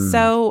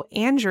 So,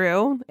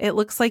 Andrew, it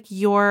looks like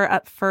you're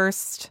up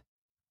first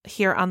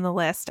here on the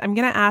list. I'm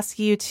going to ask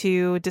you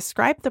to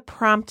describe the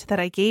prompt that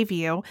I gave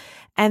you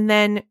and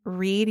then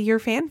read your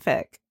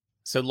fanfic.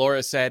 So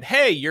Laura said,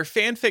 hey, your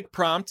fanfic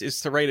prompt is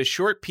to write a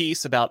short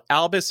piece about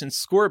Albus and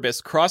Scorbus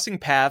crossing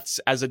paths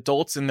as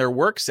adults in their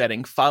work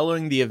setting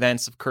following the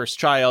events of Cursed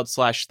Child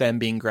 / them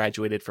being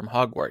graduated from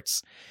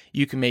Hogwarts.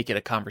 You can make it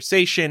a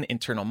conversation,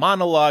 internal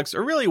monologues,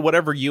 or really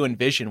whatever you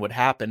envision would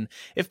happen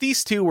if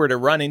these two were to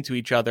run into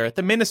each other at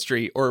the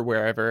Ministry or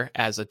wherever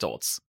as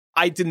adults.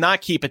 I did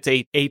not keep it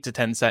to 8 to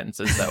 10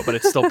 sentences, though, but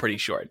it's still pretty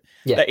short.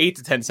 Yeah. The 8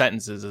 to 10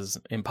 sentences is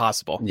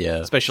impossible,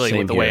 especially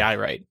with the way I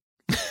write.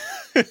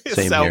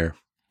 Same here.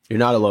 You're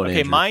not alone,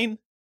 Okay, Andrew.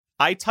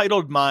 I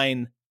titled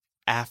mine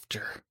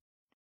After.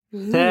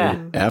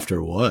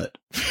 After what?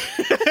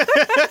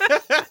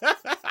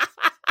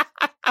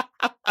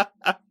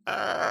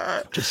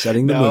 Just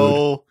setting the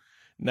mood.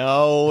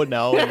 No.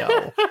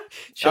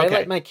 Should I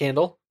light my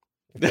candle?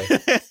 Okay.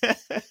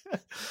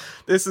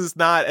 This is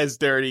not as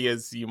dirty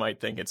as you might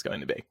think it's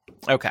going to be.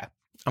 Okay,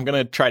 I'm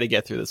going to try to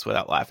get through this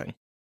without laughing.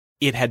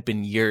 It had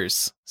been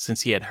years since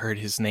he had heard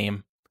his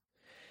name.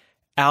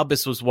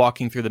 Albus was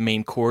walking through the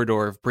main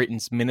corridor of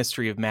Britain's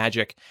Ministry of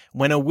Magic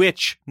when a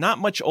witch, not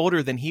much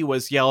older than he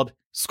was, yelled,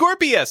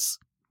 "Scorpius!"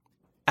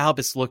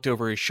 Albus looked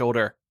over his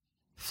shoulder.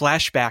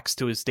 Flashbacks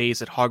to his days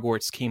at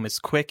Hogwarts came as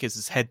quick as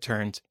his head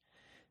turned.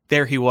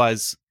 There he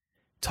was,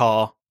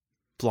 tall,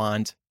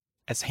 blonde,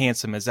 as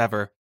handsome as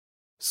ever.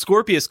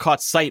 Scorpius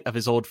caught sight of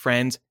his old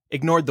friend,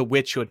 ignored the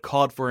witch who had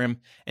called for him,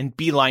 and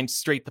beelined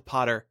straight to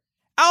Potter.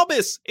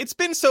 "Albus, it's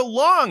been so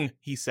long,"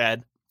 he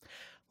said.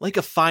 Like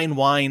a fine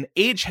wine,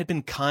 age had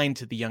been kind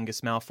to the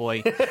youngest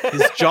Malfoy.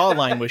 His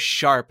jawline was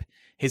sharp.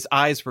 His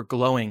eyes were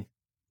glowing.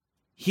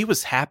 He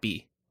was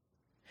happy.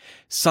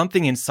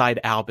 Something inside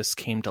Albus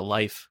came to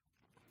life.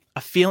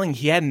 A feeling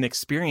he hadn't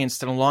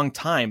experienced in a long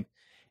time.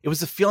 It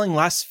was a feeling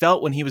last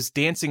felt when he was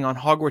dancing on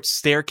Hogwarts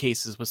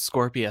staircases with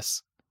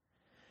Scorpius.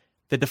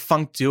 The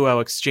defunct duo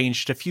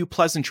exchanged a few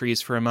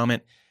pleasantries for a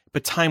moment,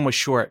 but time was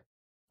short.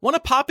 "Want to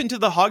pop into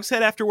the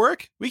Hogshead after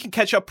work? We can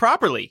catch up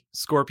properly,"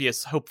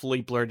 Scorpius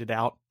hopefully blurted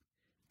out.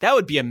 That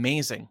would be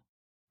amazing.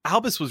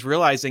 Albus was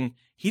realizing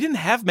he didn't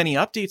have many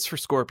updates for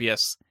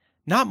Scorpius.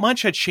 Not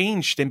much had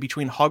changed in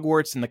between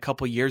Hogwarts and the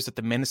couple years at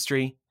the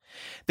Ministry.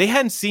 They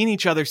hadn't seen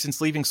each other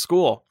since leaving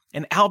school,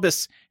 and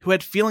Albus, who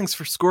had feelings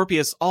for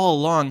Scorpius all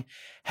along,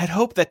 had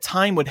hoped that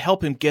time would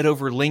help him get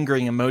over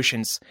lingering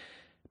emotions.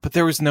 But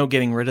there was no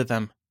getting rid of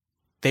them.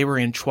 They were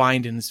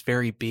entwined in his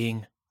very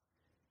being.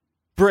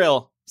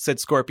 "Brill," said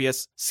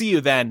Scorpius. "See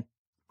you then."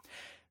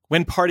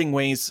 When parting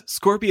ways,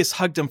 Scorpius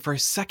hugged him for a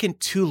second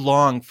too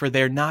long for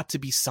there not to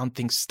be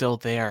something still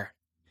there.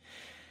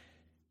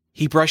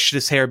 He brushed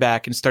his hair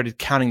back and started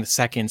counting the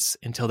seconds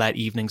until that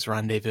evening's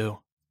rendezvous.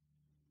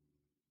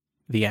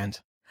 The end.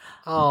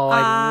 Oh,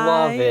 I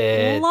love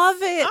it. Love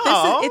it.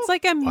 It's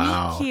like a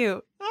Wow. meet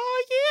cute.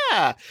 Oh,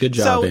 yeah. Good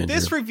job, So Andrew.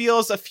 this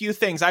reveals a few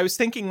things. I was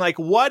thinking, like,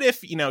 what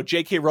if,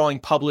 J.K. Rowling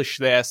published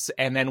this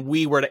and then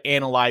we were to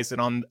analyze it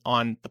on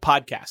the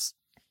podcast?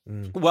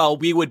 Well,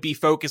 we would be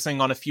focusing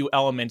on a few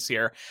elements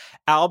here.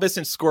 Albus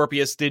and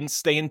Scorpius didn't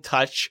stay in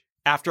touch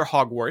after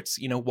Hogwarts.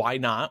 Why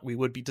not? We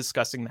would be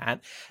discussing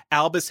that.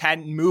 Albus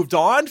hadn't moved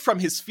on from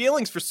his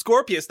feelings for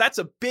Scorpius. That's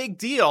a big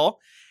deal.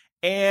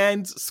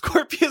 And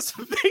Scorpius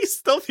may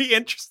still be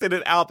interested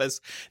in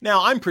Albus.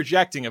 Now, I'm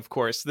projecting, of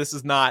course. This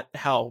is not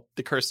how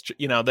the cursed,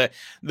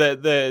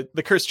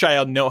 the cursed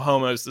child, no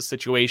homos the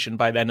situation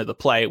by the end of the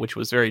play, which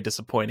was very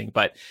disappointing.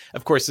 But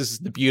of course, this is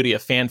the beauty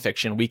of fan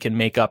fiction. We can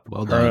make up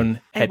our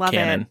own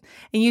headcanon.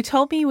 And you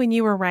told me when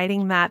you were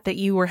writing that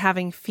you were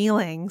having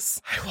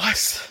feelings.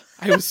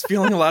 I was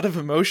feeling a lot of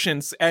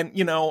emotions. And,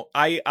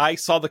 I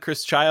saw the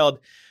cursed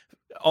child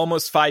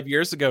almost 5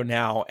 years ago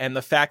now, and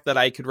the fact that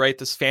I could write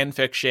this fan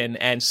fiction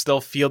and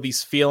still feel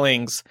these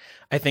feelings,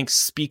 I think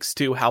speaks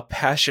to how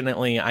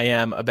passionately I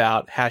am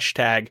about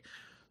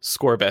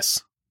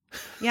 #Scorbus.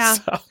 Yeah.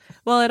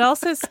 Well, it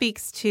also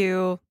speaks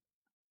to,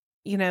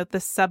 the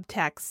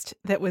subtext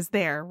that was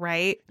there,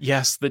 right?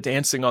 Yes, the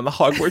dancing on the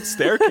Hogwarts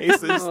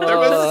staircases. There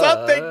was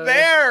something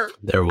there.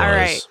 There was. All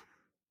right.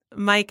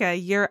 Micah,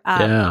 you're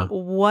up. Yeah.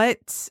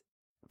 What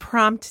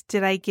prompt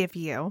did I give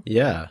you?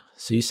 Yeah.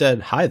 So you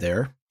said, hi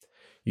there.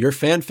 Your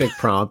fanfic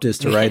prompt is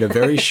to write a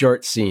very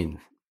short scene,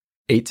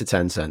 8 to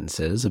 10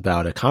 sentences,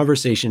 about a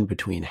conversation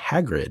between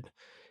Hagrid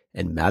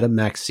and Madame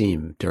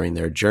Maxime during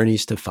their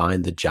journeys to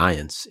find the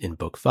giants in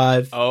Book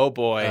 5. Oh,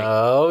 boy.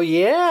 Oh,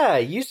 yeah.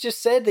 You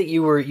just said that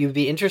you'd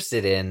be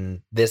interested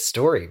in this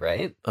story,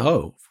 right?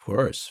 Oh, of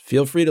course.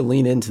 Feel free to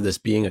lean into this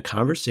being a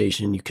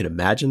conversation you could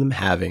imagine them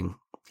having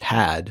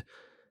had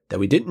that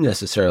we didn't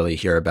necessarily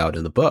hear about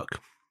in the book.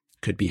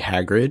 Could be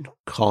Hagrid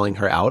calling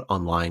her out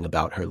on lying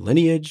about her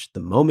lineage,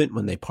 the moment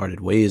when they parted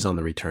ways on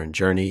the return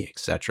journey,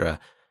 etc.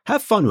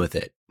 Have fun with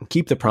it.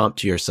 Keep the prompt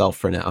to yourself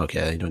for now.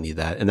 Okay, I don't need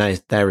that. And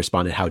I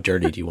responded, how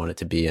dirty do you want it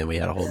to be? And we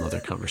had a whole nother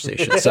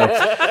conversation. So,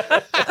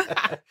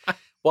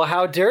 well,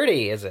 how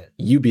dirty is it?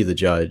 You be the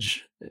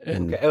judge.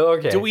 And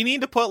okay. Do we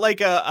need to put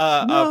like a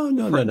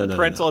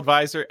parental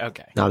advisor?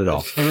 Okay. Not at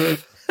all.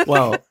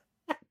 Well,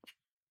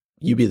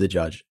 you be the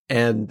judge.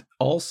 And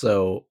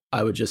also,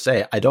 I would just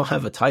say, I don't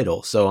have a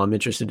title, so I'm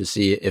interested to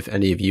see if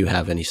any of you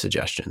have any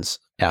suggestions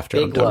after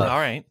I'm done. All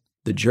right.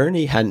 The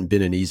journey hadn't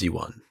been an easy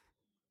one.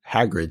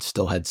 Hagrid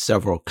still had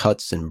several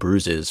cuts and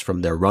bruises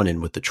from their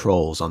run-in with the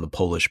trolls on the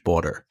Polish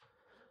border.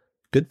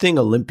 Good thing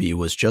Olympie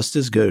was just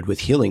as good with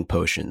healing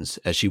potions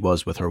as she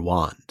was with her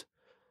wand.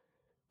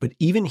 But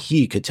even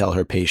he could tell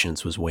her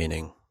patience was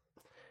waning.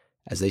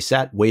 As they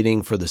sat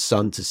waiting for the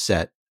sun to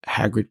set,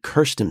 Hagrid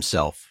cursed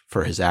himself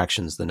for his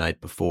actions the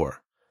night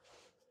before.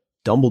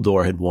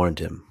 Dumbledore had warned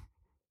him.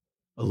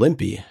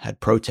 Olympie had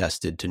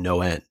protested to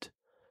no end.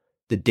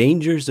 The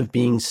dangers of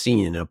being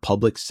seen in a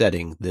public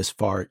setting this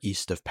far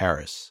east of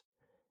Paris,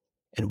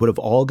 and would have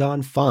all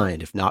gone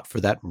fine if not for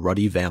that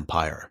ruddy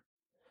vampire.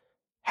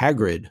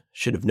 Hagrid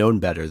should have known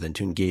better than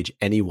to engage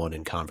anyone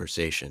in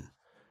conversation.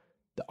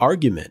 The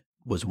argument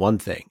was one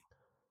thing,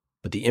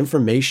 but the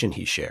information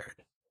he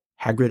shared,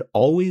 Hagrid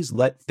always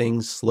let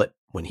things slip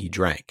when he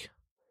drank.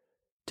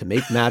 To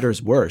make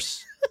matters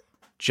worse,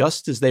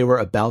 just as they were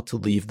about to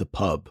leave the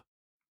pub,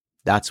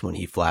 that's when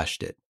he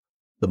flashed it.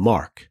 The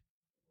mark.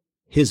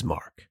 His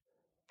mark.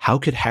 How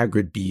could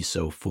Hagrid be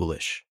so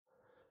foolish?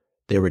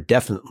 They were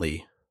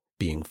definitely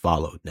being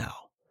followed now.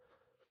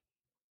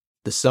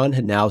 The sun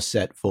had now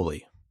set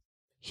fully.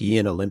 He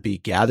and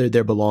Olympie gathered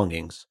their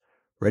belongings,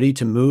 ready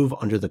to move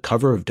under the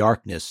cover of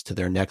darkness to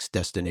their next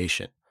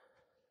destination.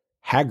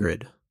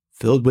 Hagrid,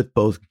 filled with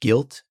both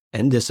guilt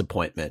and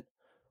disappointment,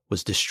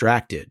 was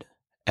distracted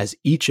as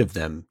each of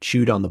them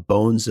chewed on the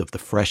bones of the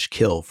fresh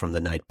kill from the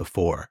night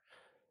before.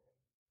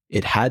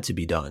 It had to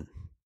be done.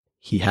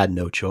 He had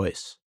no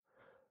choice.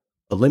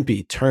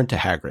 Olympie turned to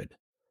Hagrid.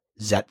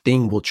 That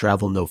thing will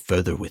travel no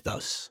further with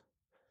us.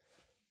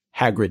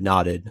 Hagrid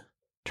nodded,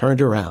 turned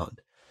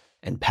around,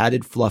 and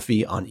patted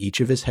Fluffy on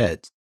each of his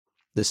heads,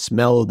 the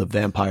smell of the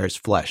vampire's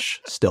flesh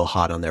still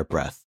hot on their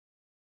breath.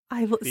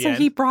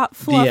 He brought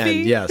Fluffy? The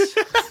end, yes.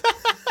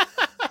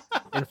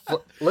 And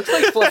looks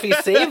like Fluffy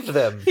saved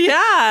them.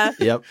 Yeah.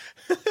 Yep.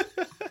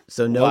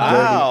 So no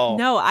wow.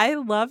 No, I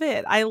love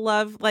it. I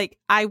love,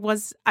 I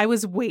was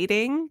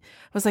waiting.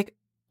 I was like,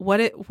 what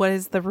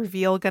is the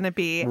reveal going to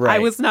be? Right. I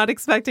was not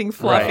expecting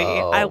Fluffy.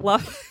 Right. I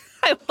love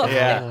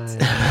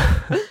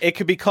it. It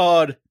could be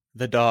called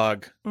The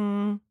Dog.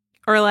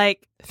 Or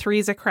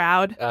Three's a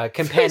Crowd.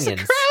 Companions. Three's a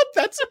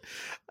Crowd?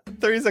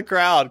 Three's a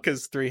crowd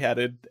because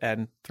three-headed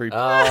and three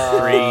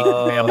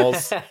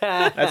mammals.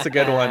 That's a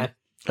good one.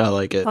 I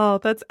like it. Oh,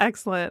 that's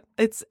excellent.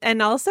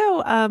 And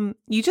also,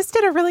 you just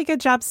did a really good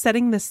job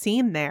setting the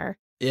scene there.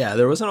 Yeah,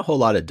 there wasn't a whole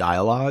lot of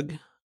dialogue,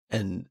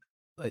 and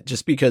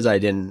just because I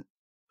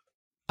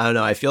I don't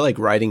know. I feel like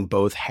writing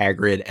both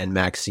Hagrid and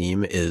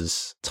Maxime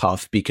is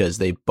tough because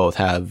they both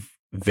have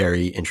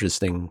very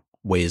interesting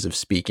ways of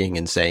speaking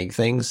and saying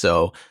things.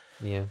 So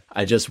yeah,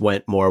 I just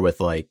went more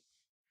with like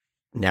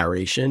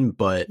narration,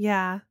 but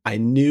yeah, I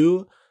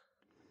knew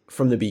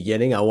from the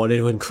beginning I wanted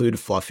to include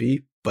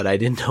Fluffy, but I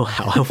didn't know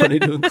how I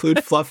wanted to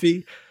include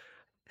Fluffy.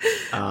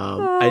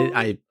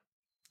 I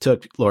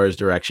took Laura's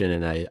direction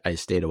and I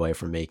stayed away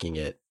from making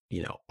it,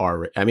 you know,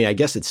 I mean, I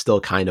guess it's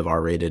still kind of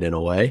R-rated in a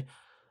way,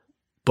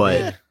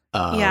 but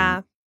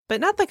yeah,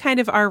 but not the kind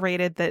of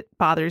R-rated that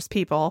bothers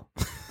people.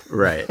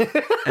 Right.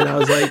 And I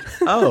was like,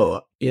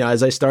 oh, you know,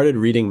 as I started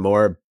reading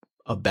more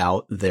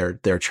about their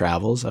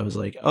travels, I was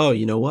like, oh,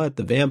 you know what?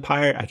 The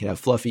vampire, I could have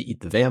Fluffy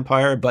eat the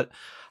vampire. But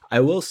I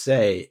will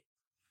say,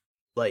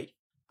 like,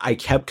 I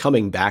kept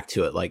coming back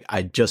to it. Like,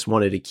 I just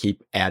wanted to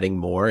keep adding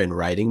more and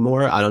writing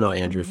more. I don't know,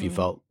 Andrew, if you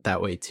felt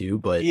that way too,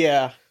 but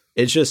yeah,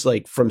 it's just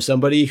like from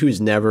somebody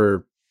who's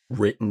never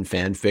written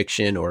fan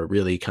fiction or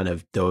really kind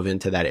of dove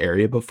into that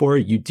area before,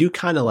 you do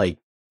kind of like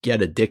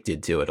get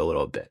addicted to it a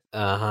little bit.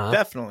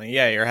 Definitely.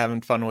 Yeah, you're having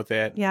fun with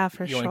it. Yeah,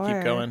 for you sure. You want to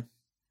keep going.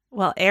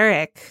 Well,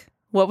 Eric,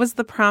 what was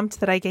the prompt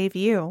that I gave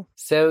you?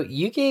 So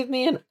you gave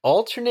me an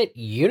alternate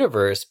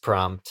universe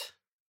prompt,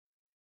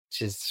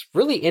 which is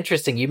really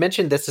interesting. You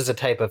mentioned this is a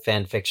type of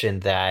fan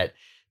fiction that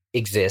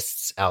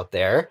exists out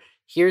there.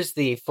 Here's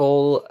the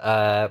full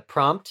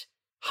prompt.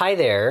 Hi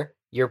there.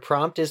 Your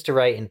prompt is to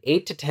write an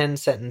 8 to 10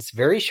 sentence,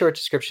 very short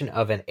description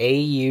of an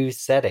AU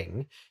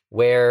setting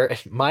where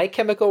My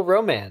Chemical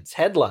Romance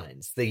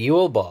headlines the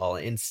Yule Ball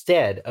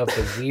instead of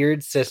the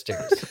Weird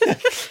Sisters.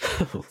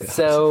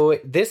 So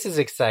this is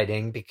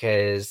exciting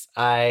because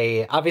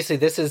obviously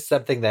this is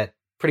something that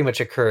pretty much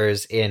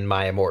occurs in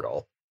My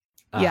Immortal.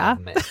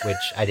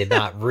 Which I did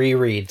not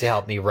reread to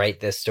help me write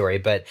this story,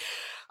 but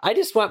I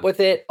just went with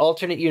it.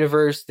 Alternate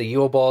universe, the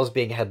Yule Ball is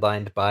being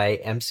headlined by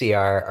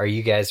MCR. Are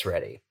you guys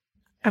ready?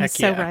 I'm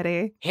so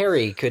ready.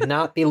 Harry could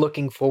not be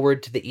looking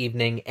forward to the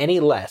evening any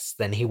less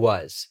than he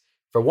was.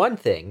 For one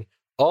thing,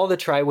 all the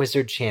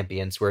Triwizard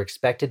champions were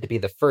expected to be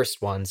the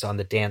first ones on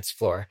the dance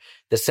floor,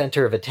 the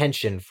center of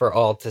attention for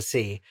all to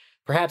see.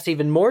 Perhaps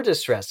even more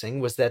distressing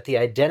was that the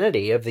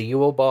identity of the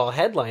Yule Ball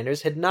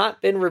headliners had not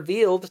been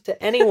revealed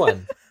to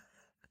anyone.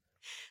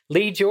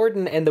 Lee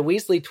Jordan and the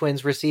Weasley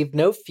twins received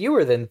no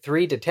fewer than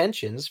 3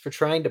 detentions for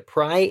trying to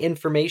pry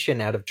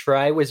information out of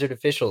Triwizard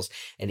officials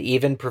and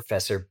even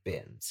Professor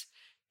Binns.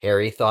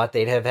 Harry thought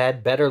they'd have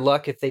had better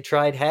luck if they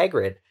tried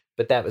Hagrid,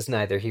 but that was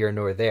neither here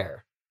nor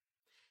there.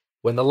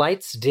 When the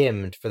lights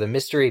dimmed for the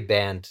mystery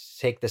band to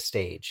take the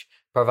stage,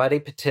 Parvati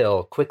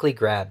Patil quickly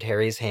grabbed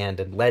Harry's hand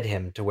and led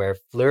him to where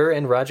Fleur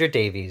and Roger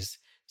Davies,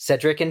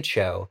 Cedric and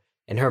Cho,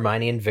 and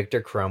Hermione and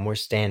Victor Krum were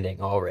standing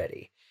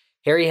already.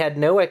 Harry had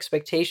no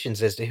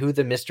expectations as to who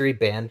the mystery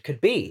band could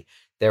be.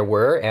 There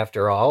were,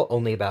 after all,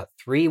 only about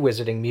 3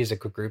 wizarding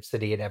musical groups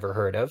that he had ever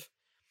heard of.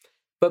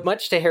 But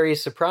much to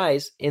Harry's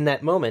surprise, in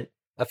that moment,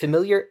 a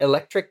familiar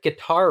electric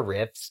guitar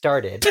riff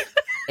started,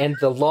 and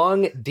the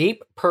long,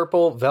 deep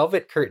purple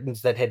velvet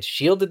curtains that had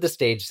shielded the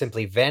stage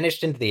simply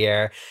vanished into the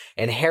air,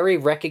 and Harry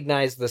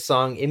recognized the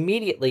song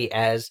immediately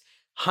as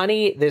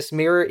Honey, This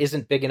Mirror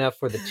Isn't Big Enough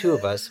for the Two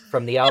of Us,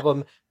 from the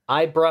album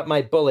I Brought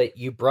My Bullet,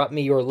 You Brought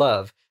Me Your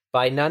Love,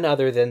 by none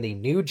other than the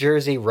New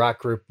Jersey rock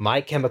group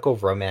My Chemical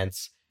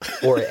Romance,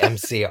 or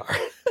MCR.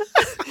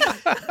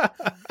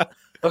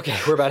 Okay,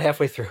 we're about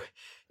halfway through.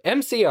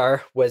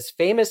 MCR was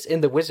famous in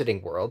the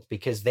wizarding world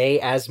because they,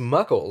 as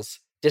Muggles,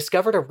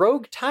 discovered a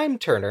rogue time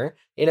turner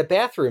in a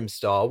bathroom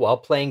stall while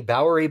playing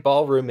Bowery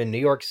Ballroom in New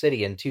York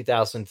City in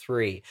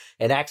 2003,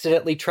 and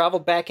accidentally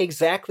traveled back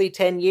exactly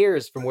 10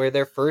 years from where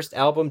their first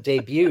album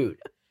debuted.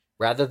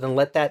 Rather than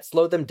let that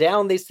slow them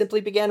down, they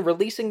simply began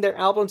releasing their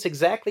albums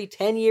exactly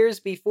 10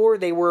 years before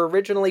they were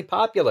originally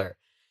popular.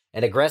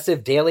 An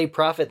aggressive daily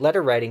profit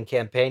letter writing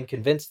campaign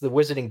convinced the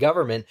wizarding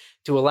government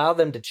to allow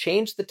them to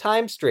change the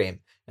time stream,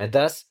 and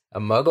thus a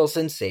Muggle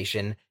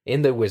sensation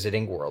in the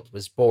wizarding world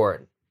was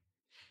born.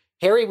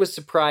 Harry was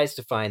surprised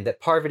to find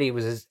that Parvati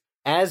was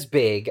as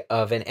big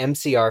of an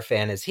MCR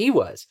fan as he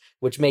was,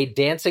 which made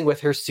dancing with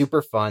her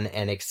super fun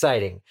and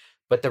exciting.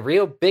 But the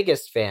real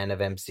biggest fan of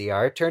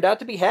MCR turned out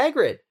to be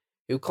Hagrid,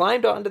 who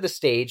climbed onto the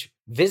stage,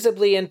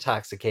 visibly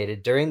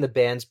intoxicated during the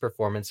band's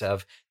performance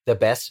of The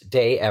Best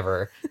Day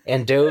Ever,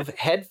 and dove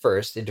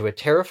headfirst into a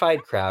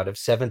terrified crowd of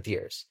 7th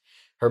years.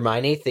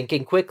 Hermione,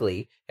 thinking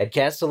quickly, had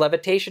cast a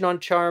levitation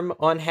charm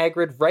on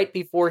Hagrid right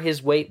before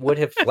his weight would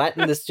have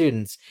flattened the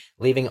students,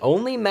 leaving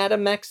only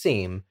Madame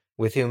Maxime,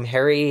 with whom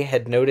Harry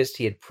had noticed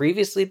he had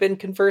previously been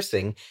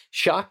conversing,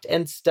 shocked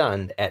and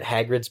stunned at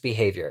Hagrid's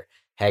behavior.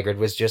 Hagrid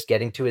was just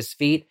getting to his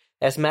feet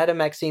as Madame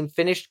Maxime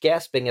finished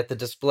gasping at the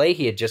display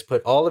he had just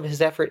put all of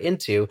his effort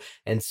into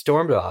and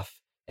stormed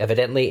off,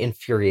 evidently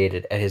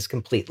infuriated at his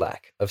complete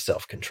lack of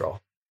self-control.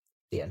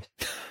 The end.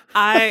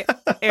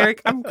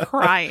 Eric, I'm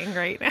crying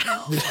right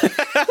now.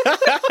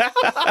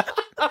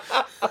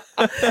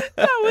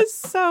 That was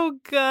so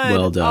good.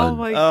 Well done. Oh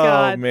my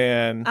God. Oh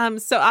man.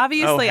 So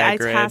obviously I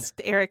Hagrid.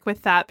 tasked Eric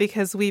with that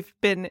because we've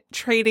been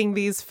trading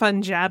these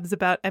fun jabs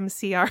about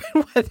MCR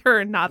and whether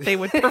or not they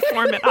would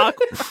perform at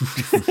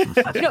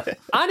Hogwarts.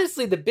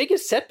 Honestly, the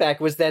biggest setback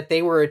was that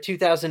they were a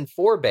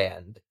 2004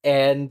 band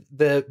and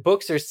the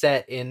books are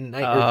set in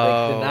like, the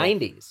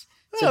 90s.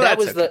 So that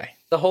was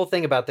the whole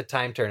thing about the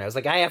time turn. I was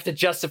like, I have to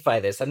justify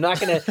this. I'm not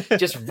going to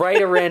just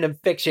write a random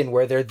fiction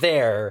where they're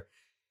there.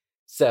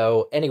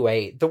 So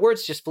anyway, the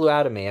words just flew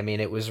out of me. I mean,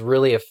 it was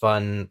really a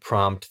fun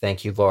prompt.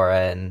 Thank you,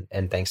 Laura,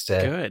 and thanks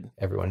to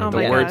everyone. Oh the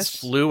my words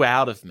gosh. flew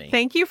out of me.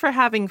 Thank you for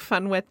having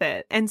fun with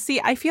it. And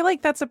see, I feel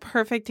like that's a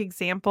perfect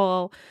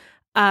example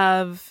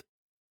of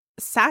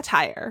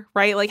satire,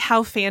 right? Like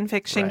how fan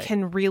fiction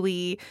can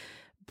really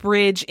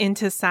bridge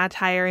into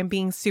satire and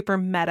being super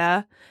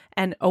meta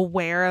and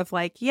aware of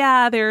like,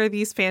 yeah, there are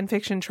these fan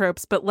fiction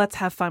tropes, but let's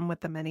have fun with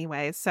them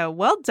anyway. So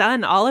well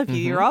done, all of you.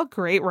 Mm-hmm. You're all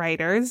great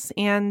writers.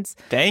 And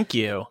thank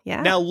you.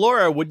 Yeah. Now,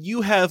 Laura, would you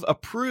have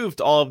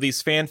approved all of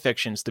these fan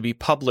fictions to be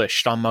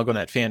published on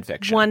MuggleNet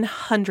Fanfiction?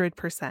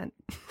 100%.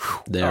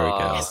 There we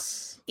go.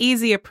 Yes.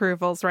 Easy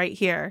approvals right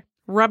here.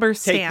 Rubber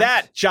stamp. Take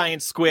that,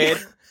 giant squid.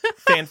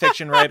 Fan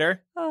fiction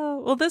writer.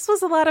 Oh, well, this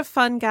was a lot of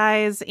fun,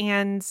 guys,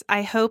 and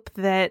I hope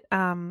that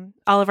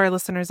all of our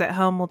listeners at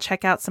home will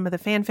check out some of the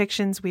fan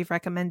fictions we've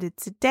recommended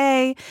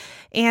today,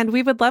 and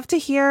we would love to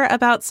hear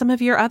about some of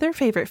your other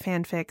favorite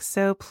fanfics,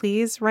 so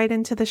please write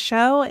into the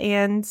show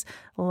and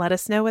let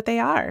us know what they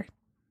are.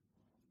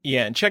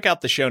 Yeah, and check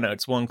out the show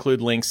notes. We'll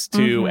include links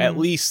to at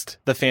least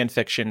the fan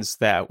fictions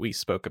that we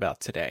spoke about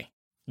today.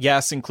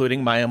 Yes,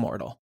 including My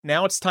Immortal.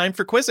 Now it's time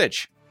for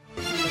Quizzitch.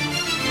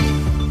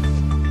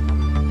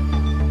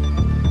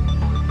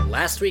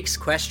 Last week's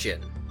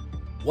question.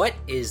 What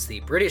is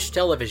the British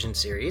television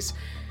series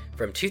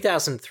from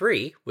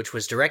 2003, which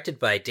was directed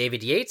by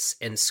David Yates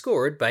and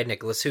scored by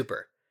Nicholas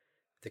Hooper?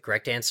 The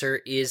correct answer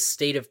is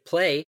State of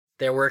Play.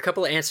 There were a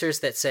couple of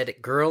answers that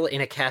said Girl in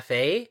a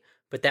Cafe,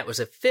 but that was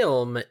a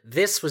film.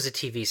 This was a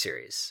TV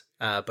series,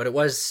 but it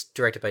was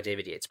directed by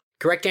David Yates.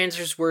 Correct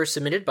answers were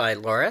submitted by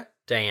Laura,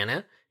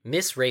 Diana,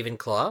 Miss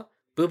Ravenclaw,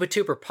 Booba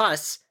Tooper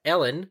Puss,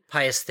 Ellen,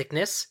 Pious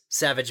Thickness,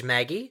 Savage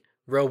Maggie,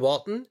 Ro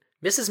Walton,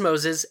 Mrs.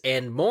 Moses,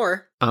 and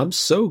more. I'm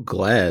so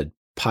glad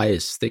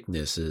Pious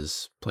Thickness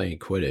is playing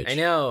Quidditch. I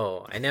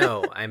know.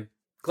 I'm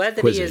glad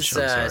that he is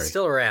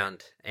still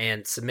around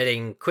and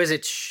submitting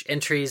Quizzitch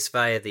entries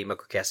via the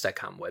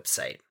MuggleCast.com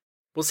website.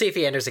 We'll see if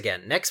he enters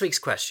again. Next week's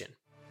question.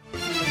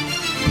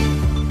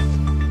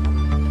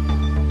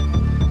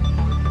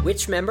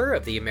 Which member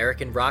of the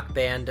American rock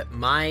band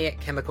My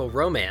Chemical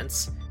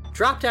Romance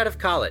dropped out of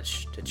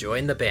college to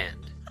join the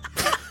band?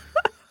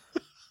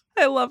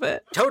 I love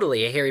it.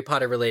 Totally a Harry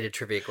Potter related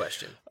trivia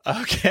question.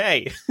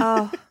 Okay.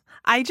 Oh,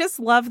 I just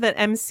love that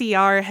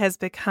MCR has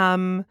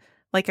become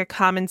like a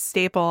common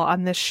staple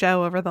on this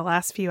show over the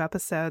last few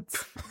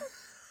episodes.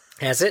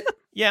 Has it?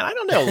 Yeah, I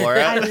don't know,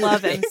 Laura. I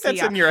love MCR.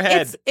 That's in your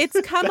head. It's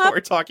come up. We're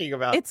talking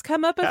about. It's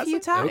come up a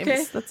few times.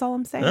 Okay. That's all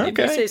I'm saying.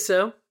 Okay. If you say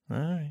so. All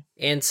right.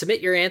 And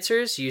submit your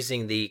answers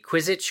using the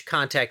Quizzitch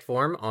contact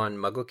form on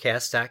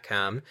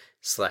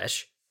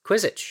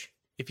mugglecast.com/Quizzitch.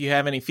 If you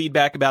have any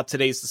feedback about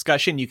today's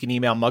discussion, you can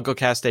email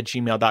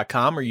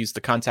mugglecast@gmail.com or use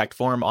the contact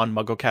form on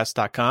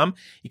mugglecast.com.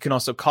 You can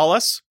also call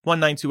us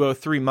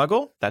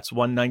 1-920-3-MUGGLE. That's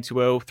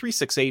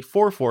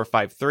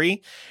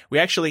 1-920-368-4453. We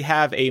actually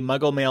have a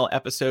Muggle Mail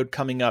episode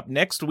coming up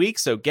next week,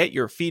 so get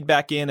your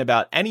feedback in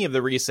about any of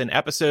the recent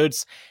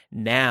episodes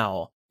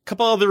now.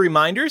 Couple other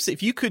reminders.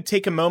 If you could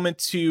take a moment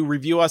to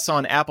review us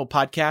on Apple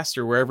Podcasts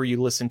or wherever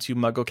you listen to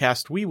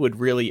MuggleCast, we would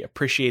really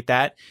appreciate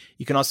that.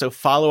 You can also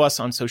follow us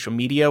on social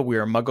media. We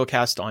are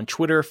MuggleCast on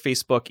Twitter,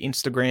 Facebook,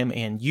 Instagram,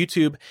 and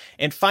YouTube.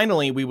 And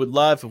finally, we would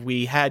love if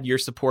we had your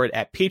support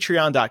at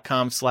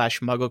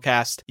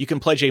patreon.com/MuggleCast. You can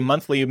pledge a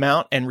monthly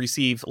amount and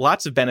receive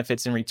lots of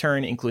benefits in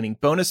return, including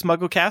bonus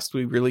MuggleCast.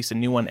 We release a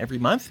new one every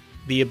month.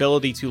 The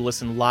ability to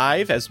listen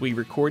live as we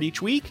record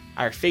each week,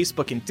 our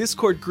Facebook and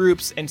Discord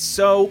groups, and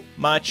so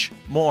much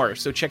more.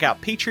 So check out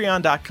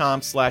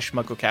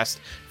patreon.com/MuggleCast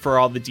for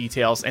all the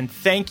details. And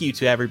thank you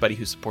to everybody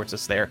who supports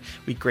us there.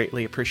 We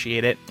greatly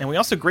appreciate it. And we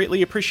also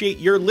greatly appreciate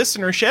your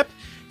listenership.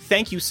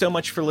 Thank you so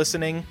much for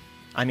listening.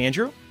 I'm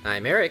Andrew.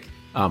 I'm Eric.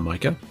 I'm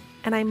Micah.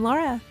 And I'm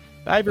Laura.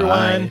 Bye,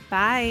 everyone.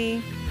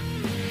 Bye.